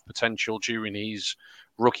 plenty of potential during his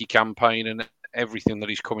rookie campaign, and everything that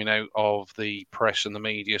is coming out of the press and the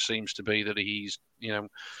media seems to be that he's,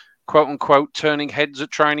 quote unquote, turning heads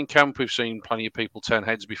at training camp. We've seen plenty of people turn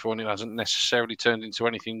heads before, and it hasn't necessarily turned into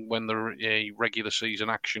anything when the regular season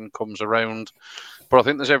action comes around. But I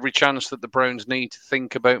think there's every chance that the Browns need to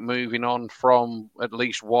think about moving on from at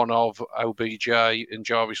least one of OBJ and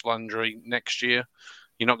Jarvis Landry next year.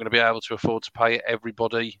 You're not going to be able to afford to pay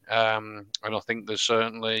everybody. And I think there's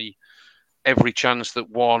certainly every chance that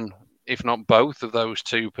one, if not both of those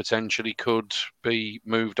two, potentially could be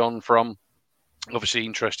moved on from. Obviously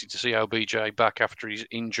interested to see OBJ back after his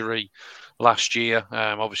injury last year.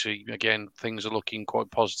 Obviously, again, things are looking quite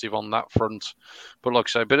positive on that front. But like I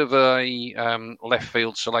say, a bit of a left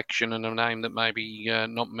field selection and a name that maybe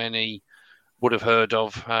not many would have heard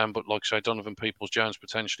of. But like I say, Donovan Peoples-Jones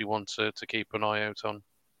potentially want to keep an eye out on.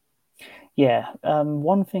 Yeah,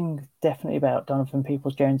 one thing definitely about Donovan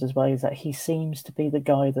Peoples-Jones as well is that he seems to be the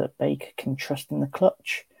guy that Baker can trust in the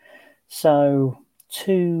clutch. So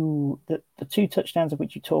the 2 touchdowns of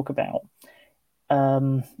which you talk about,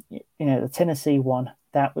 the Tennessee one,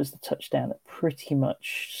 that was the touchdown that pretty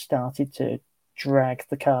much started to drag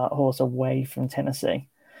the cart horse away from Tennessee.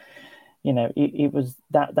 It was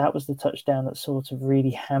that was the touchdown that sort of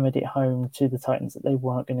really hammered it home to the Titans that they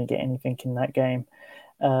weren't going to get anything in that game.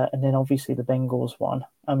 And then obviously the Bengals one.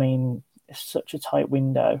 I mean, it's such a tight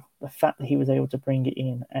window. The fact that he was able to bring it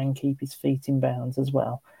in and keep his feet in bounds as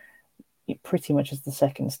well, it pretty much as the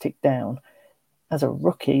seconds tick down. As a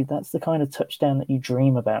rookie, that's the kind of touchdown that you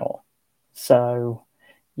dream about. So,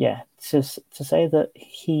 yeah, to say that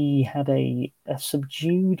he had a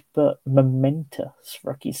subdued but momentous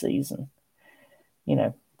rookie season,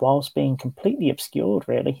 whilst being completely obscured,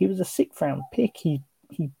 really. He was a 6th round pick.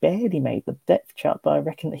 he barely made the depth chart, but I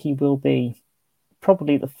reckon that he will be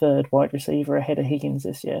probably the third wide receiver ahead of Higgins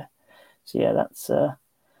this year. So yeah, that's a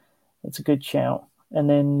good shout. And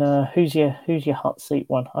then who's your hot seat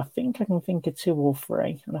one? I think I can think of 2 or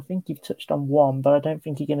 3, and I think you've touched on one, but I don't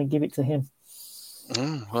think you're going to give it to him.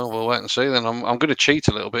 Well, we'll wait and see then. I'm going to cheat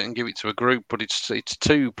a little bit and give it to a group, but it's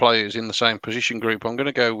 2 players in the same position group. I'm going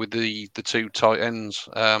to go with the 2 tight ends,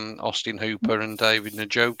 Austin Hooper and David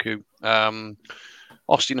Njoku.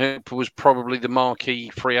 Austin Hooper was probably the marquee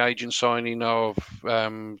free agent signing of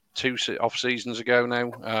 2 off seasons ago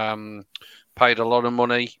now. Paid a lot of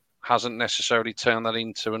money. Hasn't necessarily turned that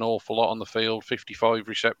into an awful lot on the field. 55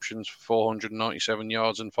 receptions for 497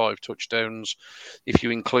 yards and 5 touchdowns. If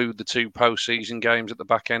you include the 2 postseason games at the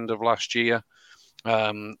back end of last year,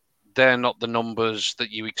 they're not the numbers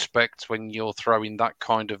that you expect when you're throwing that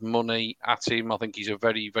kind of money at him. I think he's a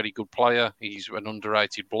very, very good player. He's an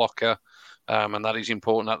underrated blocker, and that is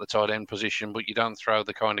important at the tight end position, but you don't throw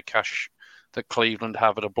the kind of cash that Cleveland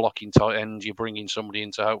have at a blocking tight end. You're bringing somebody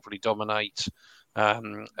in to hopefully dominate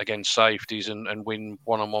against safeties and win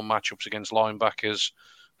one-on-one matchups against linebackers.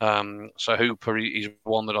 So Hooper is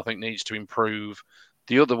one that I think needs to improve.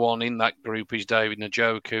 The other one in that group is David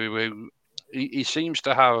Njoku, who he seems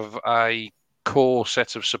to have a core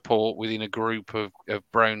set of support within a group of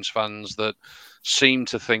Browns fans that seem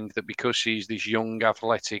to think that because he's this young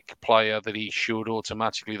athletic player that he should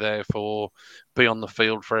automatically therefore be on the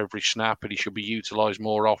field for every snap and he should be utilised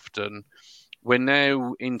more often. We're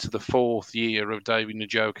now into the 4th year of David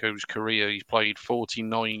Njoku's career. He's played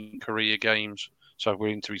 49 career games, so we're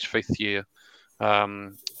into his 5th year.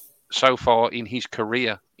 So far in his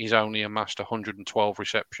career, he's only amassed 112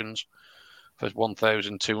 receptions for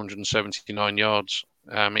 1,279 yards,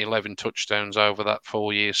 11 touchdowns over that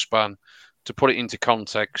 4-year span. To put it into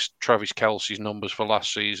context, Travis Kelce's numbers for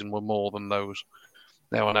last season were more than those.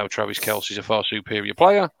 Now, I know Travis Kelce's a far superior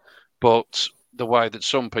player, but the way that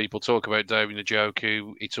some people talk about David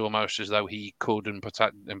Njoku, it's almost as though he could and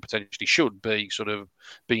potentially should be sort of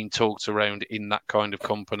being talked around in that kind of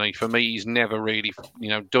company. For me, he's never really,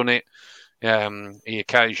 done it. He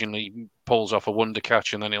occasionally pulls off a wonder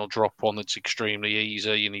catch and then he'll drop one that's extremely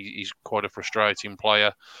easy, and he's quite a frustrating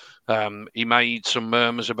player. He made some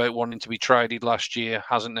murmurs about wanting to be traded last year.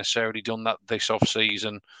 Hasn't necessarily done that this off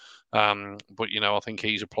season. But I think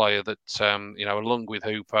he's a player that along with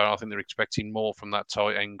Hooper, I think they're expecting more from that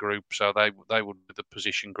tight end group. So they would be the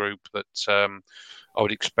position group that I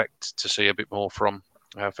would expect to see a bit more from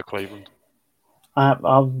for Cleveland. I'm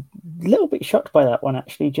a little bit shocked by that one,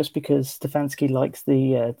 actually, just because Stefanski likes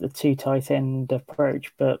the 2 tight end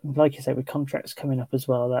approach. But like you said, with contracts coming up as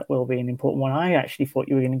well, that will be an important one. I actually thought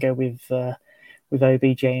you were going to go with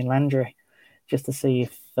OBJ and Landry, just to see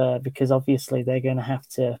if, because obviously they're going to have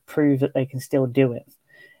to prove that they can still do it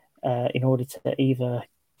in order to either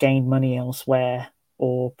gain money elsewhere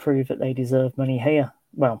or prove that they deserve money here,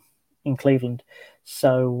 well, in Cleveland.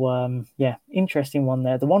 So, interesting one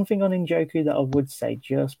there. The one thing on Njoku that I would say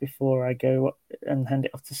just before I go and hand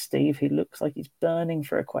it off to Steve, who looks like he's burning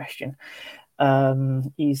for a question,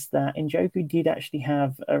 is that Njoku did actually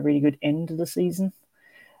have a really good end of the season.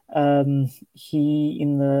 He,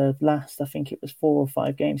 in the last, I think it was 4 or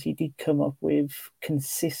 5 games, he did come up with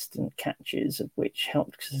consistent catches, of which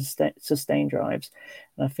helped sustain drives.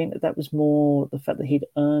 And I think that was more the fact that he'd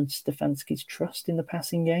earned Stefanski's trust in the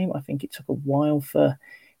passing game. I think it took a while for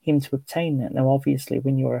him to obtain that. Now, obviously,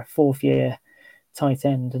 when you're a 4th-year tight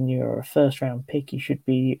end and you're a first-round pick, you should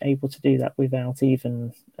be able to do that without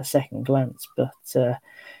even a second glance. But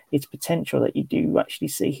it's potential that you do actually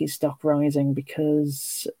see his stock rising,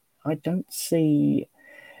 because I don't see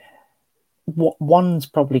one's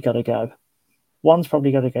probably got to go. One's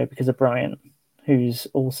probably got to go because of Bryant, who's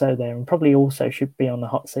also there and probably also should be on the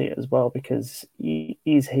hot seat as well, because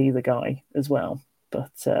is he the guy as well?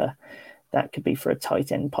 But that could be for a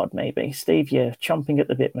tight end pod maybe. Steve, you're chomping at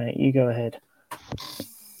the bit, mate. You go ahead.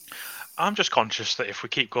 I'm just conscious that if we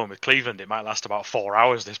keep going with Cleveland, it might last about 4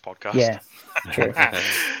 hours, this podcast. Yeah, true.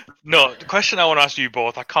 No, the question I want to ask you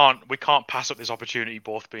both, we can't pass up this opportunity,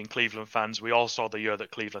 both being Cleveland fans. We all saw the year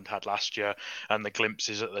that Cleveland had last year and the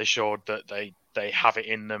glimpses that they showed that they have it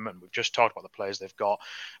in them, and we've just talked about the players they've got.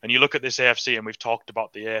 And you look at this AFC, and we've talked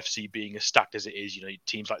about the AFC being as stacked as it is.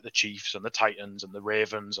 Teams like the Chiefs and the Titans and the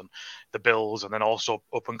Ravens and the Bills, and then also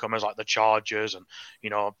up-and-comers like the Chargers, and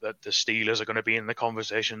the Steelers are going to be in the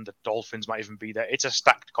conversation. The Dolphins might even be there. It's a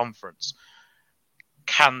stacked conference.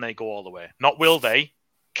 Can they go all the way? Not will they,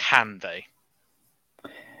 can they?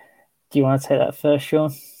 Do you want to take that first,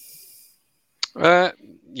 Sean?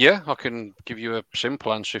 Yeah, I can give you a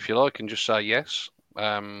simple answer if you like and just say yes.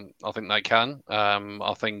 I think they can.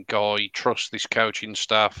 I think I trust this coaching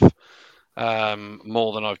staff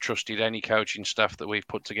more than I've trusted any coaching staff that we've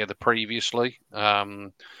put together previously.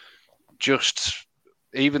 Just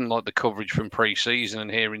even like the coverage from pre-season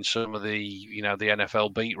and hearing some of the the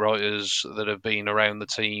NFL beat writers that have been around the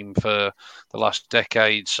team for the last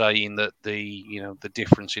decade saying that the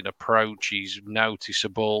difference in approach is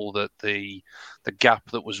noticeable, that the gap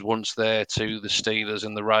that was once there to the Steelers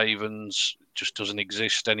and the Ravens just doesn't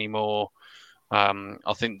exist anymore.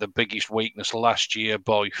 I think the biggest weakness last year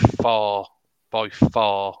by far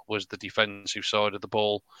was the defensive side of the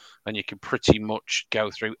ball, and you can pretty much go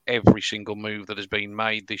through every single move that has been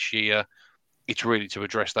made this year. It's really to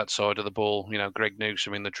address that side of the ball. Greg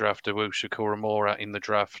Newsome in the draft, Owusu Koramoah in the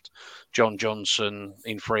draft, John Johnson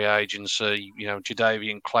in free agency,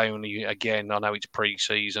 Jadeveon Clowney again. I know it's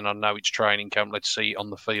pre-season, I know it's training camp, let's see it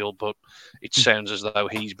on the field, but it sounds as though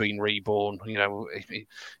he's been reborn.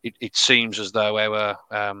 It seems as though our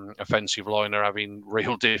offensive line are having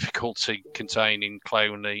real difficulty containing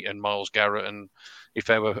Clowney and Myles Garrett, and if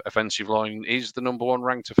our offensive line is the number one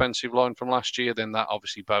ranked offensive line from last year, then that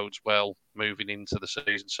obviously bodes well moving into the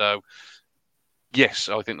season. So, yes,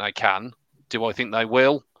 I think they can. Do I think they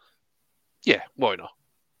will? Yeah, why not?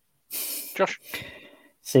 Josh?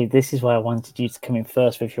 See, this is why I wanted you to come in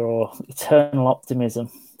first with your eternal optimism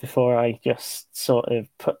before I just sort of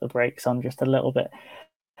put the brakes on just a little bit.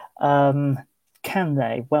 Can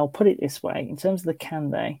they? Well, put it this way. In terms of the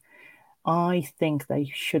can they, I think they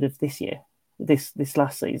should have this year. This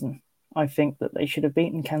last season, I think that they should have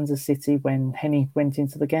beaten Kansas City when Henne went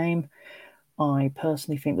into the game. I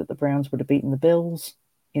personally think that the Browns would have beaten the Bills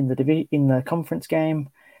in the conference game,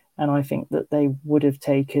 and I think that they would have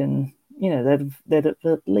taken, they'd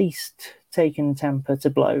at least taken Tampa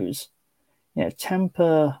to blows.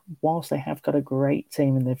 Tampa, whilst they have got a great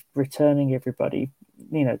team and they're returning everybody,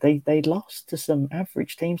 they lost to some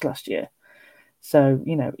average teams last year. So,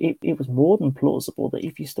 it was more than plausible that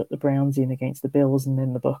if you stuck the Browns in against the Bills and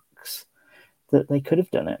then the Bucks, that they could have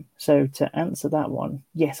done it. So to answer that one,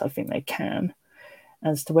 yes, I think they can.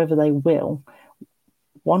 As to whether they will,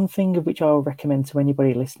 one thing which I'll recommend to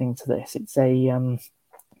anybody listening to this, it's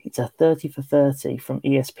a 30 for 30 from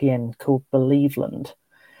ESPN called Believeland.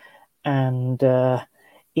 And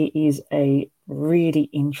it is a really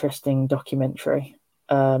interesting documentary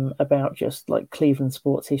about just like Cleveland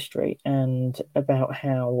sports history and about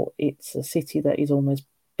how it's a city that is almost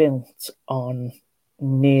built on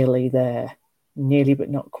nearly but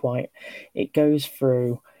not quite. It goes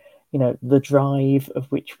through, the drive of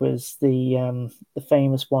which was the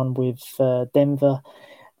famous one with Denver,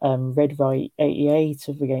 Red Right 88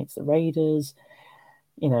 against the Raiders,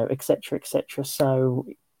 etc., etc. So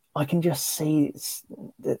I can just see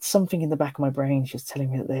that something in the back of my brain is just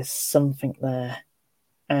telling me that there's something there.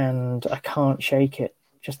 And I can't shake it.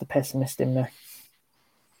 Just the pessimist in me.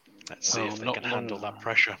 Let's see if they can handle that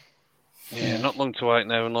pressure. Yeah, not long to wait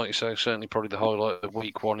now. And like you say, certainly probably the highlight of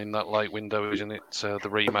week one in that late window, isn't it? The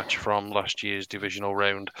rematch from last year's divisional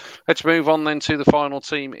round. Let's move on then to the final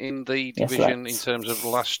team in the division in terms of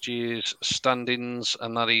last year's standings.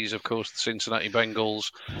 And that is, of course, the Cincinnati Bengals.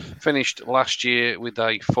 Finished last year with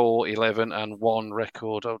a 4-11-1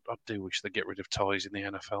 record. I do wish they'd get rid of ties in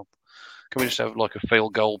the NFL. Can we just have like a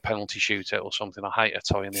field goal penalty shootout or something? I hate a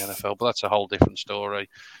tie in the NFL, but that's a whole different story.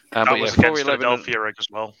 That was against Philadelphia as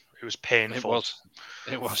well. It was painful.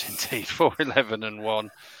 It was indeed 4-11-1,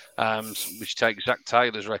 which takes Zach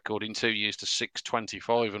Taylor's record in 2 years to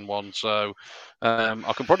 6-25-1. So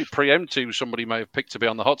I can probably preempt who somebody may have picked to be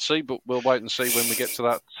on the hot seat, but we'll wait and see when we get to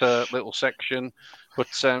that little section. But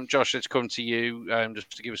Josh, let's come to you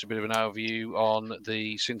just to give us a bit of an overview on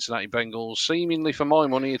the Cincinnati Bengals. Seemingly, for my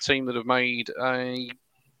money, a team that have made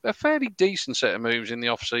a fairly decent set of moves in the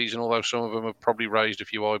off-season, although some of them have probably raised a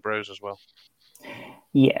few eyebrows as well.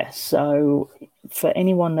 Yeah, so for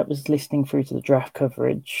anyone that was listening through to the draft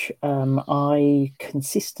coverage, I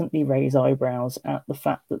consistently raise eyebrows at the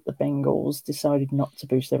fact that the Bengals decided not to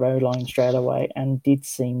boost their O-line straight away and did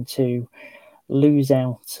seem to lose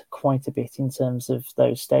out quite a bit in terms of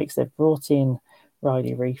those stakes. They've brought in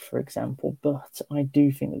Riley Reef, for example, but I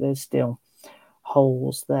do think that there's still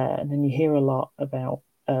holes there. And then you hear a lot about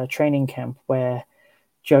training camp where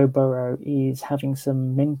Joe Burrow is having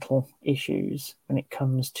some mental issues when it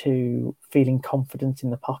comes to feeling confident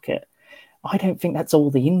in the pocket. I don't think that's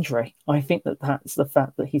all the injury. I think that that's the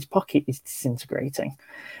fact that his pocket is disintegrating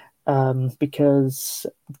because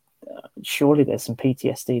surely there's some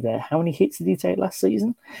PTSD there. How many hits did he take last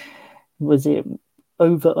season? Was it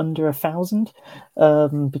over under 1,000?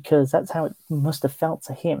 Because that's how it must have felt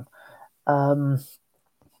to him. I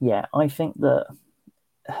think that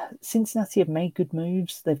Cincinnati have made good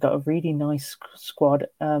moves. They've got a really nice squad.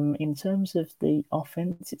 In terms of the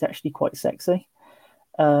offense, it's actually quite sexy.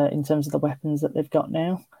 In terms of the weapons that they've got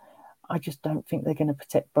now, I just don't think they're going to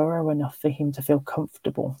protect Burrow enough for him to feel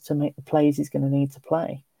comfortable to make the plays he's going to need to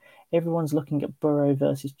play. Everyone's looking at Burrow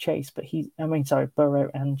versus Chase, but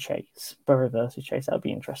Burrow and Chase. Burrow versus Chase, that would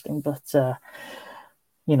be interesting. But,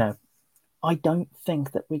 I don't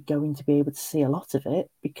think that we're going to be able to see a lot of it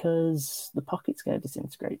because the pocket's going to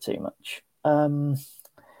disintegrate too much.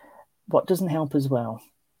 What doesn't help as well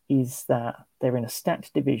is that they're in a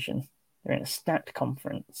stacked division, they're in a stacked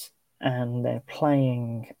conference, and they're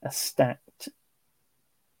playing a stacked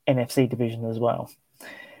NFC division as well.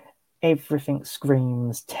 Everything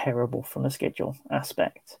screams terrible from a schedule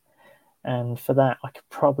aspect. And for that, I could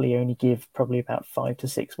probably only give about 5 to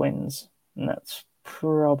 6 wins. And that's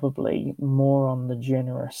probably more on the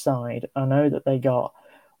generous side. I know that they got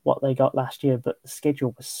what they got last year, but the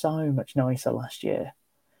schedule was so much nicer last year.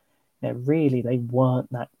 Really, they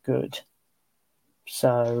weren't that good.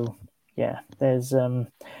 So, yeah, there's...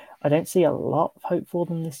 I don't see a lot of hope for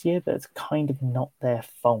them this year, but it's kind of not their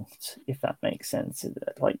fault, if that makes sense.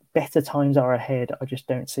 Like, better times are ahead. I just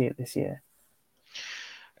don't see it this year.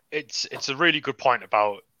 It's a really good point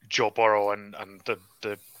about Joe Burrow and the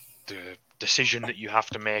decision that you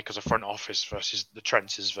have to make as a front office versus the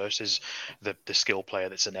trenches versus the skill player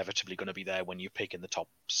that's inevitably going to be there when you pick in the top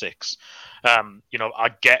 6.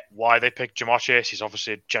 I get why they picked Ja'Marr Chase. He's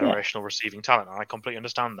obviously a generational receiving talent, and I completely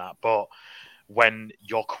understand that. But when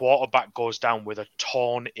your quarterback goes down with a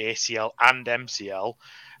torn ACL and MCL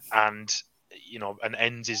and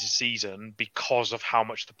ends his season because of how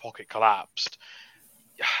much the pocket collapsed,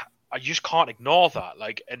 I just can't ignore that.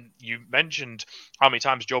 And you mentioned how many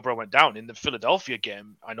times Joe Burrow went down in the Philadelphia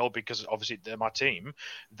game. I know because obviously they're my team.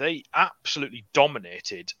 They absolutely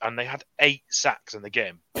dominated, and they had 8 sacks in the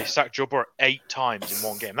game. They sacked Joe Burrow 8 times in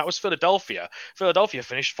one game. That was Philadelphia. Philadelphia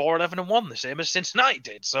finished 4-11-1, the same as Cincinnati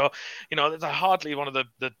did. So, they're hardly one of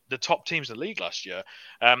the top teams in the league last year.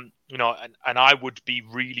 And I would be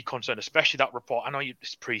really concerned, especially that report. I know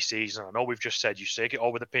it's preseason. I know we've just said you take it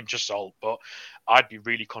all with a pinch of salt, but I'd be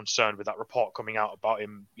really concerned with that report coming out about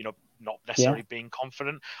him, not necessarily being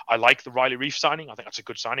confident. I like the Riley Reef signing. I think that's a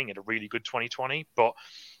good signing. He had a really good 2020, but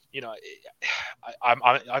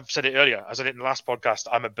I've said it earlier. I said it in the last podcast.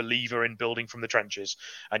 I'm a believer in building from the trenches.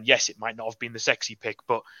 And yes, it might not have been the sexy pick,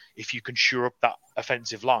 but if you can shore up that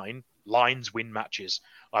offensive line, lines win matches.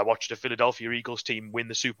 I watched a Philadelphia Eagles team win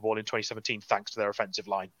the Super Bowl in 2017 thanks to their offensive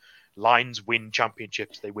line. Lines win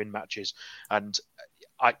championships. They win matches. And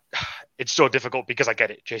it's so difficult because I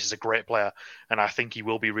get it. Chase is a great player, and I think he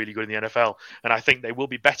will be really good in the NFL. And I think they will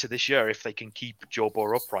be better this year if they can keep Joe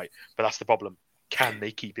Burrow upright. But that's the problem. Can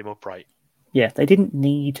they keep him upright? Yeah, they didn't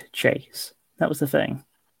need Chase. That was the thing.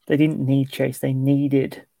 They didn't need Chase. They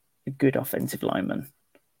needed a good offensive lineman.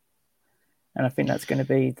 And I think that's going to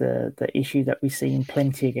be the issue that we see in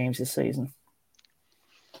plenty of games this season.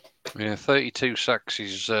 Yeah, 32 sacks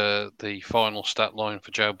is the final stat line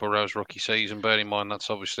for Joe Burrow's rookie season. Bear in mind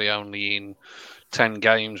that's obviously only in 10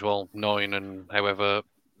 games, 9 and however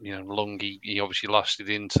long he obviously lasted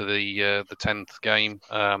into the 10th game.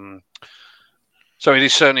 So it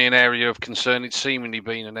is certainly an area of concern. It's seemingly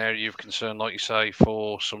been an area of concern, like you say,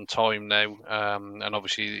 for some time now. And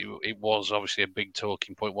obviously, it was obviously a big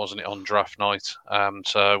talking point, wasn't it, on draft night?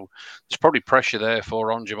 So there's probably pressure there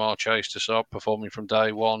on Ja'Marr Chase to start performing from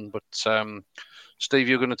day one. But Steve,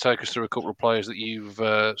 you're going to take us through a couple of players that you've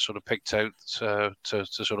sort of picked out to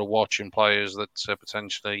sort of watch, and players that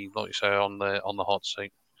potentially, like you say, on the hot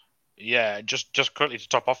seat. Yeah, just quickly to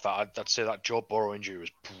top off that, I'd say that Joe Burrow injury was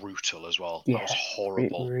brutal as well. Yeah, that was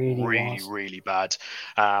horrible, it really was. really bad.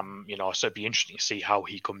 So it'd be interesting to see how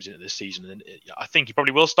he comes into this season. And I think he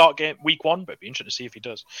probably will start week 1, but it'd be interesting to see if he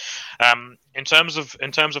does. In terms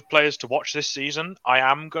of players to watch this season, I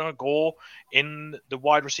am gonna go in the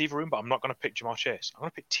wide receiver room, but I'm not gonna pick Ja'Marr Chase. I'm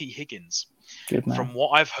gonna pick T. Higgins. Good man. From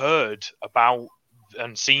what I've heard about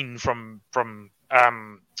and seen from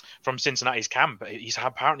Cincinnati's camp, he's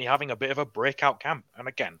apparently having a bit of a breakout camp. And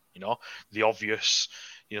again, the obvious,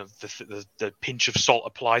 the pinch of salt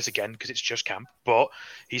applies again because it's just camp. But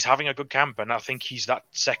he's having a good camp, and I think he's that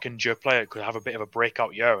second-year player could have a bit of a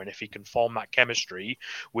breakout year. And if he can form that chemistry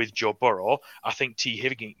with Joe Burrow, I think T.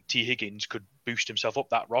 Higgins could boost himself up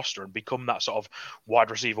that roster and become that sort of wide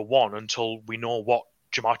receiver 1 until we know what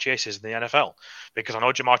Ja'Marr Chase is in the NFL, because I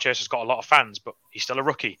know Ja'Marr Chase has got a lot of fans, but he's still a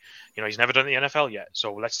rookie. He's never done the NFL yet,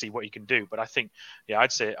 so let's see what he can do. But I think,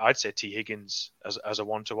 I'd say T. Higgins as a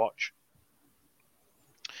one to watch.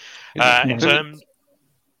 Go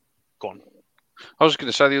on. I was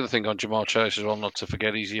going to say the other thing on Jamar Chase as well, not to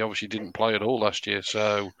forget, is he obviously didn't play at all last year.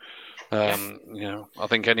 So, I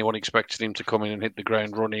think anyone expected him to come in and hit the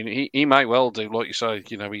ground running. He may well do, like you say.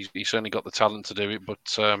 He's certainly got the talent to do it.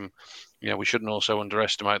 But we shouldn't also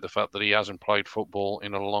underestimate the fact that he hasn't played football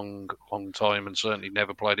in a long, long time, and certainly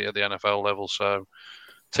never played it at the NFL level. So,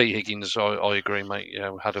 T. Higgins, I agree, mate.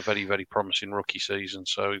 Had a very, very promising rookie season.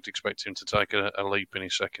 So, I'd expect him to take a leap in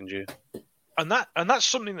his second year. And that's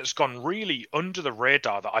something that's gone really under the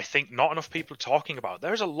radar that I think not enough people are talking about.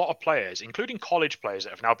 There's a lot of players, including college players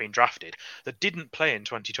that have now been drafted, that didn't play in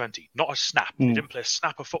 2020. Not a snap. They didn't play a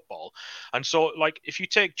snap of football. And so, like, if you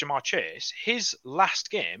take Jamar Chase, his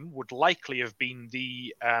last game would likely have been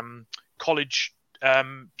the college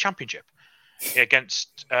championship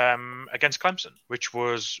against Clemson, which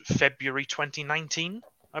was February 2019.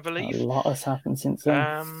 I believe a lot has happened since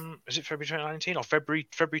then. Is it February 2019 or February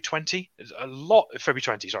 20? February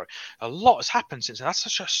 20. Sorry, a lot has happened since then.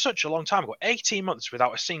 That's such a long time ago. 18 months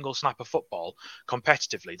without a single snap of football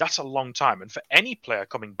competitively. That's a long time. And for any player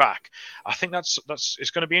coming back, I think that's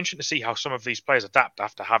it's going to be interesting to see how some of these players adapt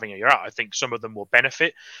after having a year out. I think some of them will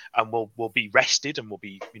benefit and will be rested and will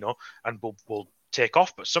be and will take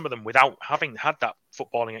off, but some of them, without having had that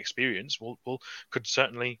footballing experience, could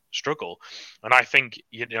certainly struggle. And I think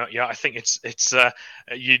I think it's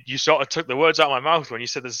you sort of took the words out of my mouth when you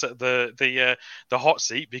said the hot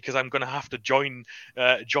seat, because I'm going to have to join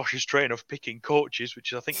Josh's train of picking coaches,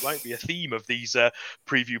 which I think might be a theme of these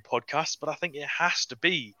preview podcasts. But I think it has to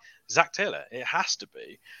be Zac Taylor. It has to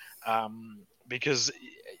be. Because,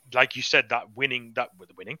 like you said, that record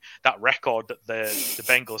that the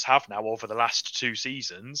Bengals have now over the last two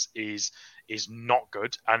seasons is not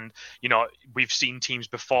good. And we've seen teams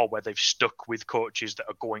before where they've stuck with coaches that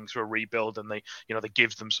are going through a rebuild, and they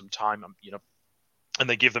give them some time, and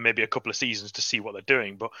they give them maybe a couple of seasons to see what they're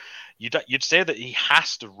doing. But you'd say that he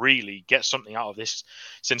has to really get something out of this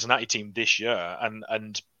Cincinnati team this year.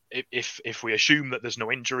 And if we assume that there's no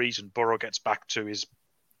injuries and Burrow gets back to his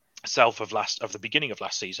self of the beginning of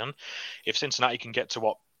last season, if Cincinnati can get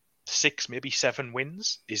to 6, maybe 7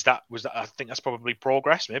 wins, I think that's probably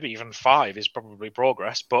progress. Maybe even 5 is probably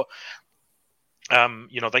progress. But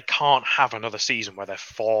they can't have another season where they're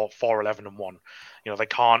 4-11-1. They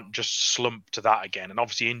can't just slump to that again. And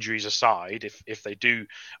obviously, injuries aside, if they do,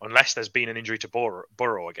 unless there's been an injury to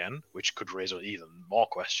Burrow again, which could raise even more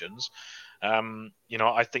questions.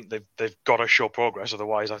 I think they've got to show progress.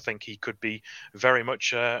 Otherwise, I think he could be very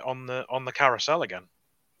much on the carousel again.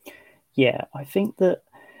 Yeah, I think that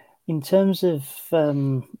in terms of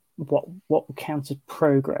what will count as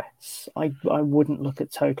progress, I wouldn't look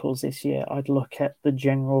at totals this year. I'd look at the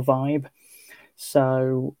general vibe.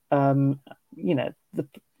 So there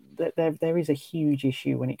is a huge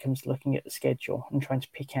issue when it comes to looking at the schedule and trying to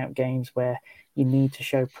pick out games where you need to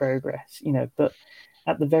show progress. But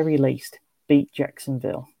at the very least, beat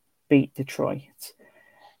Jacksonville, beat Detroit.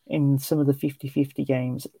 In some of the 50-50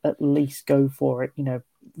 games, at least go for it,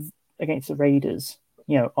 against the Raiders,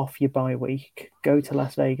 off your bye week. Go to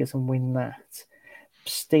Las Vegas and win that.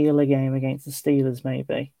 Steal a game against the Steelers,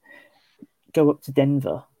 maybe. Go up to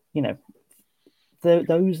Denver.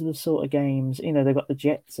 Those are the sort of games, they've got the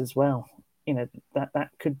Jets as well. That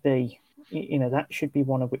could be, that should be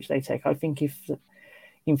one of which they take. I think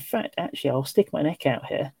in fact, actually, I'll stick my neck out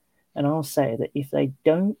here. And I'll say that if they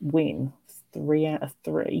don't win 3 out of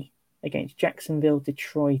 3 against Jacksonville,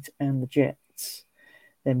 Detroit, and the Jets,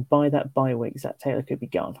 then by that bye week, Zac Taylor could be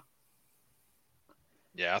gone.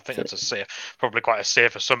 Yeah, I think that's probably quite a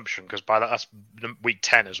safe assumption, because that's week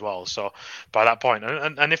 10 as well. So by that point,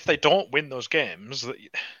 and if they don't win those games,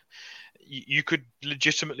 you could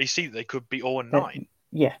legitimately see that they could be 0-9.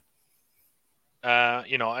 Yeah. And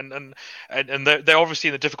they're obviously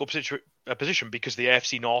in a difficult position because the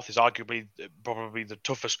AFC North is arguably probably the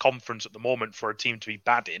toughest conference at the moment for a team to be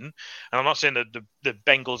bad in. And I'm not saying that the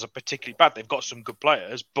Bengals are particularly bad. They've got some good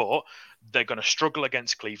players, but they're going to struggle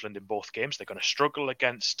against Cleveland in both games. They're going to struggle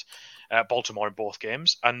against Baltimore in both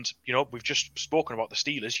games. And, we've just spoken about the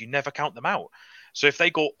Steelers. You never count them out. So if they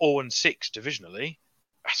go 0-6 divisionally,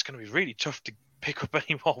 that's going to be really tough to pick up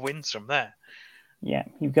any more wins from there. Yeah,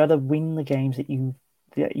 you've got to win the games that you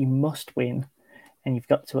must win, and you've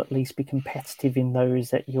got to at least be competitive in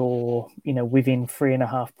those that you're, within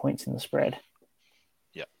 3.5 points in the spread.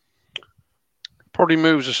 Yeah. Probably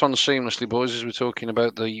moves us on seamlessly, boys, as we're talking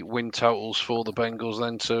about the win totals for the Bengals,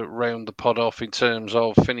 then to round the pod off in terms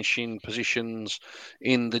of finishing positions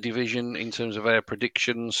in the division, in terms of our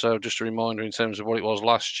predictions. So just a reminder in terms of what it was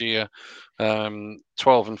last year. 12-4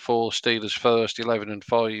 Steelers first,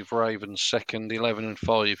 11-5 Ravens second,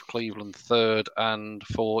 11-5 Cleveland third, and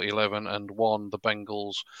 4-11-1 the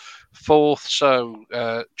Bengals fourth. So,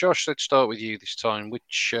 Josh, let's start with you this time.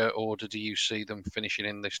 Which order do you see them finishing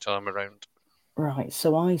in this time around? Right,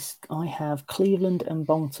 so I have Cleveland and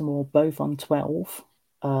Baltimore both on 12,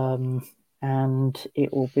 and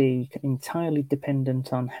it will be entirely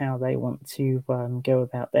dependent on how they want to go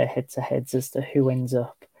about their head-to-heads as to who ends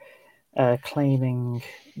up claiming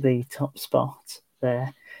the top spot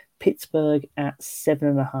there. Pittsburgh at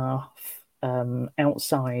 7.5,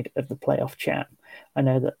 outside of the playoff chat. I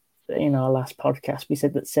know that in our last podcast we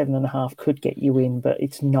said that 7.5 could get you in, but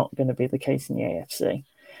it's not going to be the case in the AFC.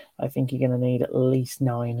 I think you're going to need at least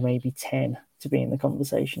 9, maybe 10 to be in the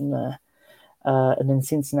conversation there. And then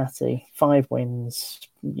Cincinnati, 5 wins.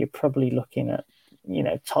 You're probably looking at,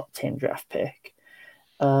 top 10 draft pick.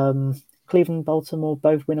 Cleveland, Baltimore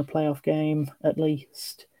both win a playoff game at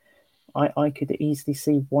least. I could easily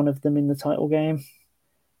see one of them in the title game.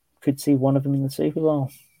 Could see one of them in the Super Bowl.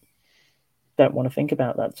 Don't want to think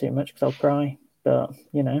about that too much because I'll cry. But,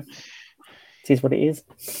 it is what it is.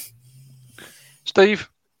 Steve?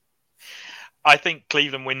 I think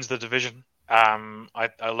Cleveland wins the division. I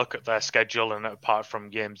look at their schedule, and apart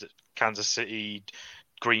from games at Kansas City,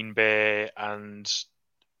 Green Bay, and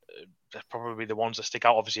they're probably the ones that stick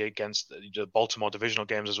out, obviously, against the Baltimore divisional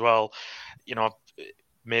games as well.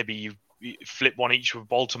 Maybe you flip one each with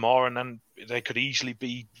Baltimore, and then they could easily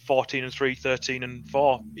be 14-3,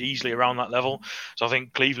 13-4, easily around that level. So I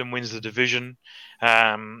think Cleveland wins the division,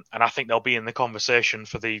 and I think they'll be in the conversation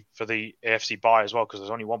for the AFC bye as well, because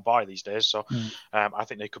there's only one bye these days. So I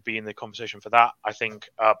think they could be in the conversation for that. I think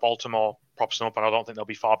Baltimore props them up, and I don't think they'll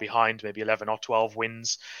be far behind. Maybe 11 or 12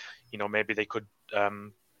 wins. Maybe they could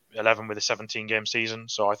 11 with a 17-game season.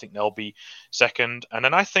 So I think they'll be second, and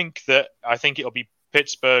then I think it'll be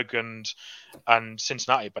Pittsburgh and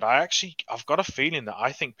Cincinnati, but I've got a feeling that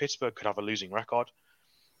I think Pittsburgh could have a losing record.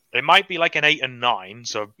 It might be like an 8-9,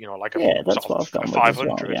 so like that's what I've gone with 500. as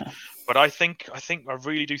well, yeah. But I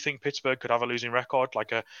really do think Pittsburgh could have a losing record,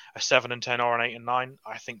 like a 7-10 or an 8-9.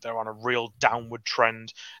 I think they're on a real downward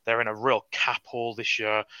trend. They're in a real cap hole this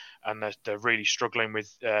year, and they're really struggling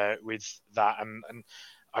with that. And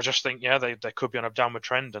I just think, they could be on a downward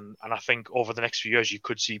trend. And I think over the next few years, you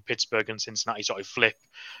could see Pittsburgh and Cincinnati sort of flip.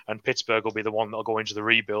 And Pittsburgh will be the one that'll go into the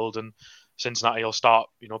rebuild. And Cincinnati will start,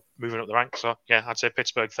 moving up the ranks. So, I'd say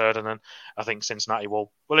Pittsburgh third. And then I think Cincinnati will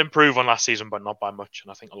improve on last season, but not by much.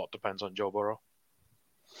 And I think a lot depends on Joe Burrow.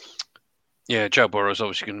 Yeah, Joe Burrow is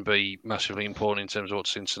obviously going to be massively important in terms of what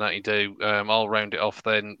Cincinnati do. I'll round it off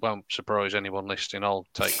then. Won't surprise anyone listening. I'll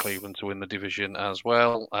take Cleveland to win the division as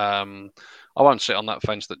well. I won't sit on that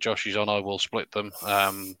fence that Josh is on. I will split them.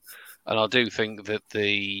 And I do think that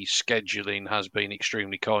the scheduling has been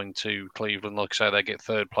extremely kind to Cleveland. Like I say, they get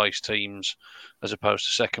third-place teams as opposed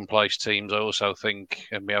to second-place teams. I also think,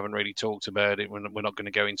 and we haven't really talked about it, we're not going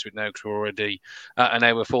to go into it now because we're already an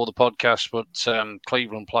hour before the podcast, but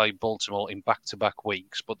Cleveland play Baltimore in back-to-back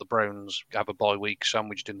weeks, but the Browns have a bye week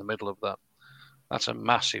sandwiched in the middle of that. That's a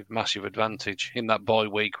massive, massive advantage. In that bye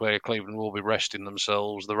week where Cleveland will be resting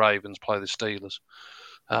themselves, the Ravens play the Steelers.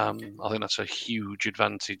 I think that's a huge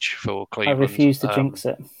advantage for Cleveland. I refuse to jinx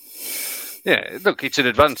it. Yeah, look, it's an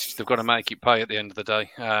advantage. They've got to make it pay at the end of the day,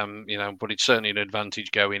 but it's certainly an advantage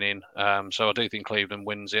going in. So I do think Cleveland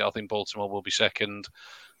wins it. I think Baltimore will be second.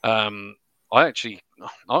 I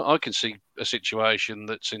can see a situation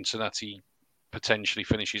that Cincinnati potentially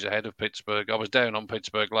finishes ahead of Pittsburgh. I was down on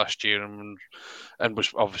Pittsburgh last year and was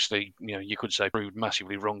obviously, you could say proved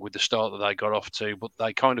massively wrong with the start that they got off to, but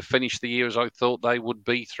they kind of finished the year as I thought they would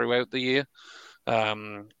be throughout the year.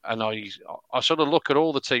 And I sort of look at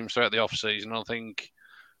all the teams throughout the offseason and I think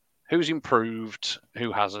who's improved,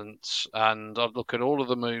 who hasn't, and I look at all of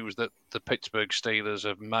the moves that the Pittsburgh Steelers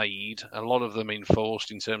have made, a lot of them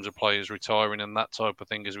enforced in terms of players retiring and that type of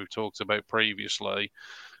thing, as we've talked about previously.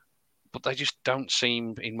 But they just don't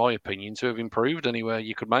seem, in my opinion, to have improved anywhere.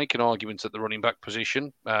 You could make an argument at the running back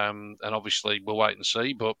position, and obviously we'll wait and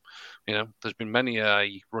see. But, there's been many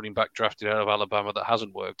a running back drafted out of Alabama that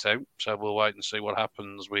hasn't worked out. So we'll wait and see what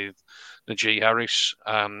happens with Najee Harris.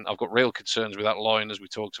 I've got real concerns with that line, as we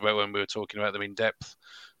talked about when we were talking about them in depth.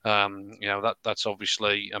 That's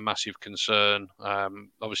obviously a massive concern.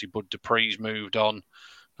 Obviously, Bud Dupree's moved on.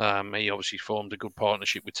 He obviously formed a good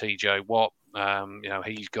partnership with TJ Watt.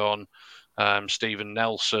 He's gone. Steven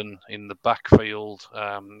Nelson in the backfield.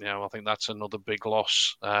 I think that's another big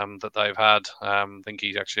loss that they've had. I think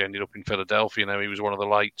he's actually ended up in Philadelphia. He was one of the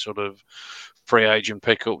late sort of free agent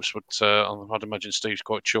pickups, but I'd imagine Steve's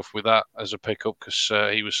quite chuffed with that as a pickup because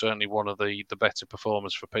he was certainly one of the better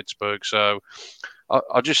performers for Pittsburgh. So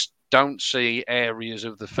I just don't see areas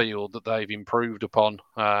of the field that they've improved upon.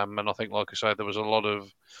 And I think, like I say, there was a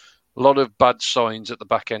lot of bad signs at the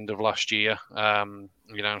back end of last year.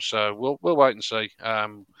 So we'll wait and see.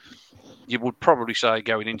 You would probably say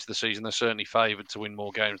going into the season they're certainly favoured to win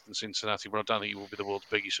more games than Cincinnati, but I don't think it will be the world's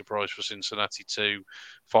biggest surprise for Cincinnati to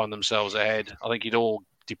find themselves ahead. I think it all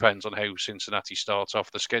depends on how Cincinnati starts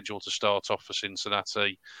off. The schedule to start off for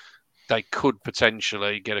Cincinnati, they could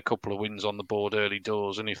potentially get a couple of wins on the board early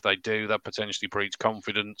doors, and if they do, that potentially breeds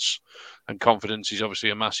confidence, and confidence is obviously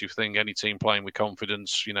a massive thing. Any team playing with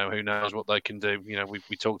confidence, who knows what they can do.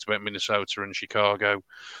 We talked about Minnesota and Chicago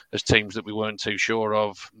as teams that we weren't too sure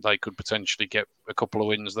of. They could potentially get a couple of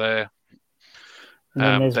wins there.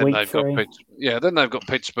 And then they've got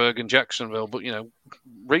Pittsburgh and Jacksonville, but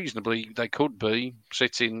reasonably they could be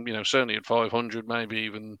sitting, certainly at 500, maybe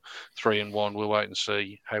even 3-1. We'll wait and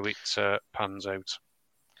see how it pans out.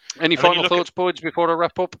 Any final thoughts, boys, before I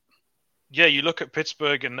wrap up? Yeah, you look at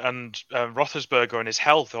Pittsburgh and Roethlisberger and his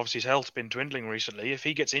health. Obviously, his health's been dwindling recently. If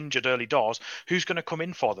he gets injured early doors, who's going to come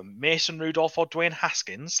in for them? Mason Rudolph or Dwayne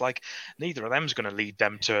Haskins? Neither of them's going to lead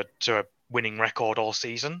them to a winning record all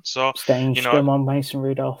season. So staying scum on Mason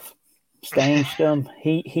Rudolph. Staying scum.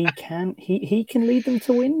 He can lead them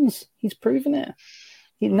to wins. He's proven it.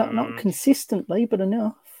 Not consistently, but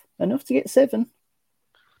enough to get 7.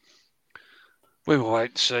 We will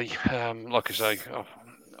wait and see. Like I say,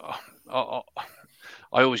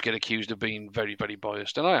 I always get accused of being very, very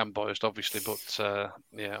biased, and I am biased, obviously, but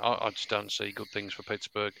I just don't see good things for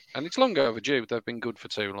Pittsburgh, and it's long overdue. They've been good for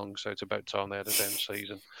too long, so it's about time they had a down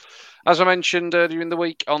season. As I mentioned during the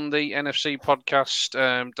week on the NFC podcast,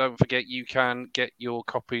 don't forget you can get your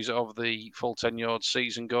copies of the Full 10 Yards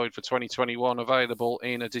season guide for 2021 available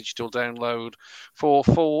in a digital download for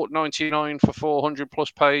 $4.99 for 400 plus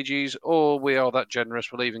pages, or we are that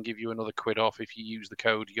generous, we'll even give you another quid off if you use the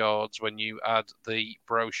code YARDS when you add the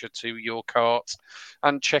brochure to your cart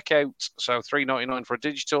and check out. So $3.99 for a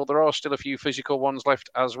digital. There are still a few physical ones left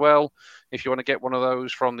as well. If you want to get one of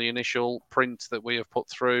those from the initial print that we have put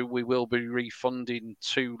through, we will be refunding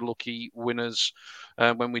 2 lucky winners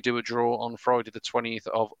when we do a draw on Friday the 20th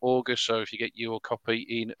of August. So if you get your copy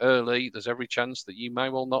in early, there's every chance that you may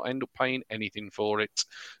well not end up paying anything for it.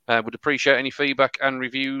 Would appreciate any feedback and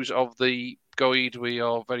reviews of the guide. We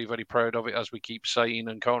are very, very proud of it, as we keep saying,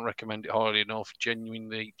 and can't recommend it highly enough.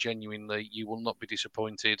 Genuinely, you will not be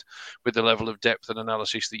disappointed with the level of depth and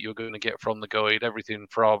analysis that you're going to get from the guide. Everything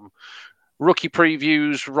from rookie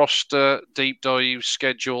previews, roster, deep dives,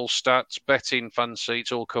 schedule, stats, betting, fancy,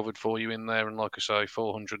 it's all covered for you in there. And like I say,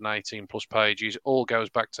 418 plus pages, all goes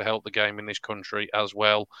back to help the game in this country as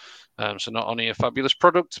well. So not only a fabulous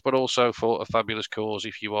product, but also for a fabulous cause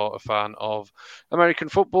if you are a fan of American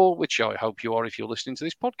football, which I hope you are if you're listening to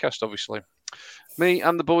this podcast, obviously. Me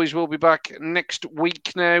and the boys will be back next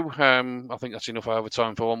week now. I think that's enough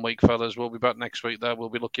overtime for 1 week, fellas. We'll be back next week, though. We'll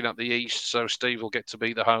be looking at the East, so Steve will get to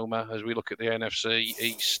be the homer as we look at the NFC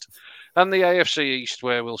East and the AFC East,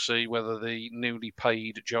 where we'll see whether the newly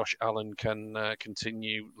paid Josh Allen can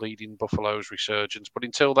continue leading Buffalo's resurgence. But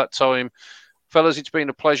until that time, fellas, it's been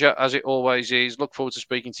a pleasure, as it always is. Look forward to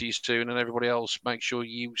speaking to you soon, and everybody else, make sure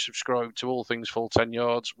you subscribe to All Things Full 10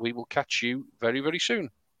 Yards. We will catch you very, very soon.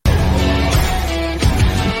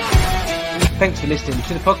 Thanks for listening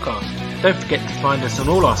to the podcast. Don't forget to find us on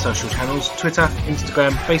all our social channels: Twitter,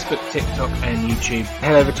 Instagram, Facebook, TikTok and YouTube.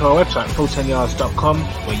 Head over to our website, full10yards.com,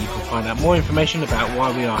 where you can find out more information about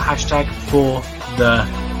why we are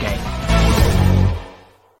 #4TheGame.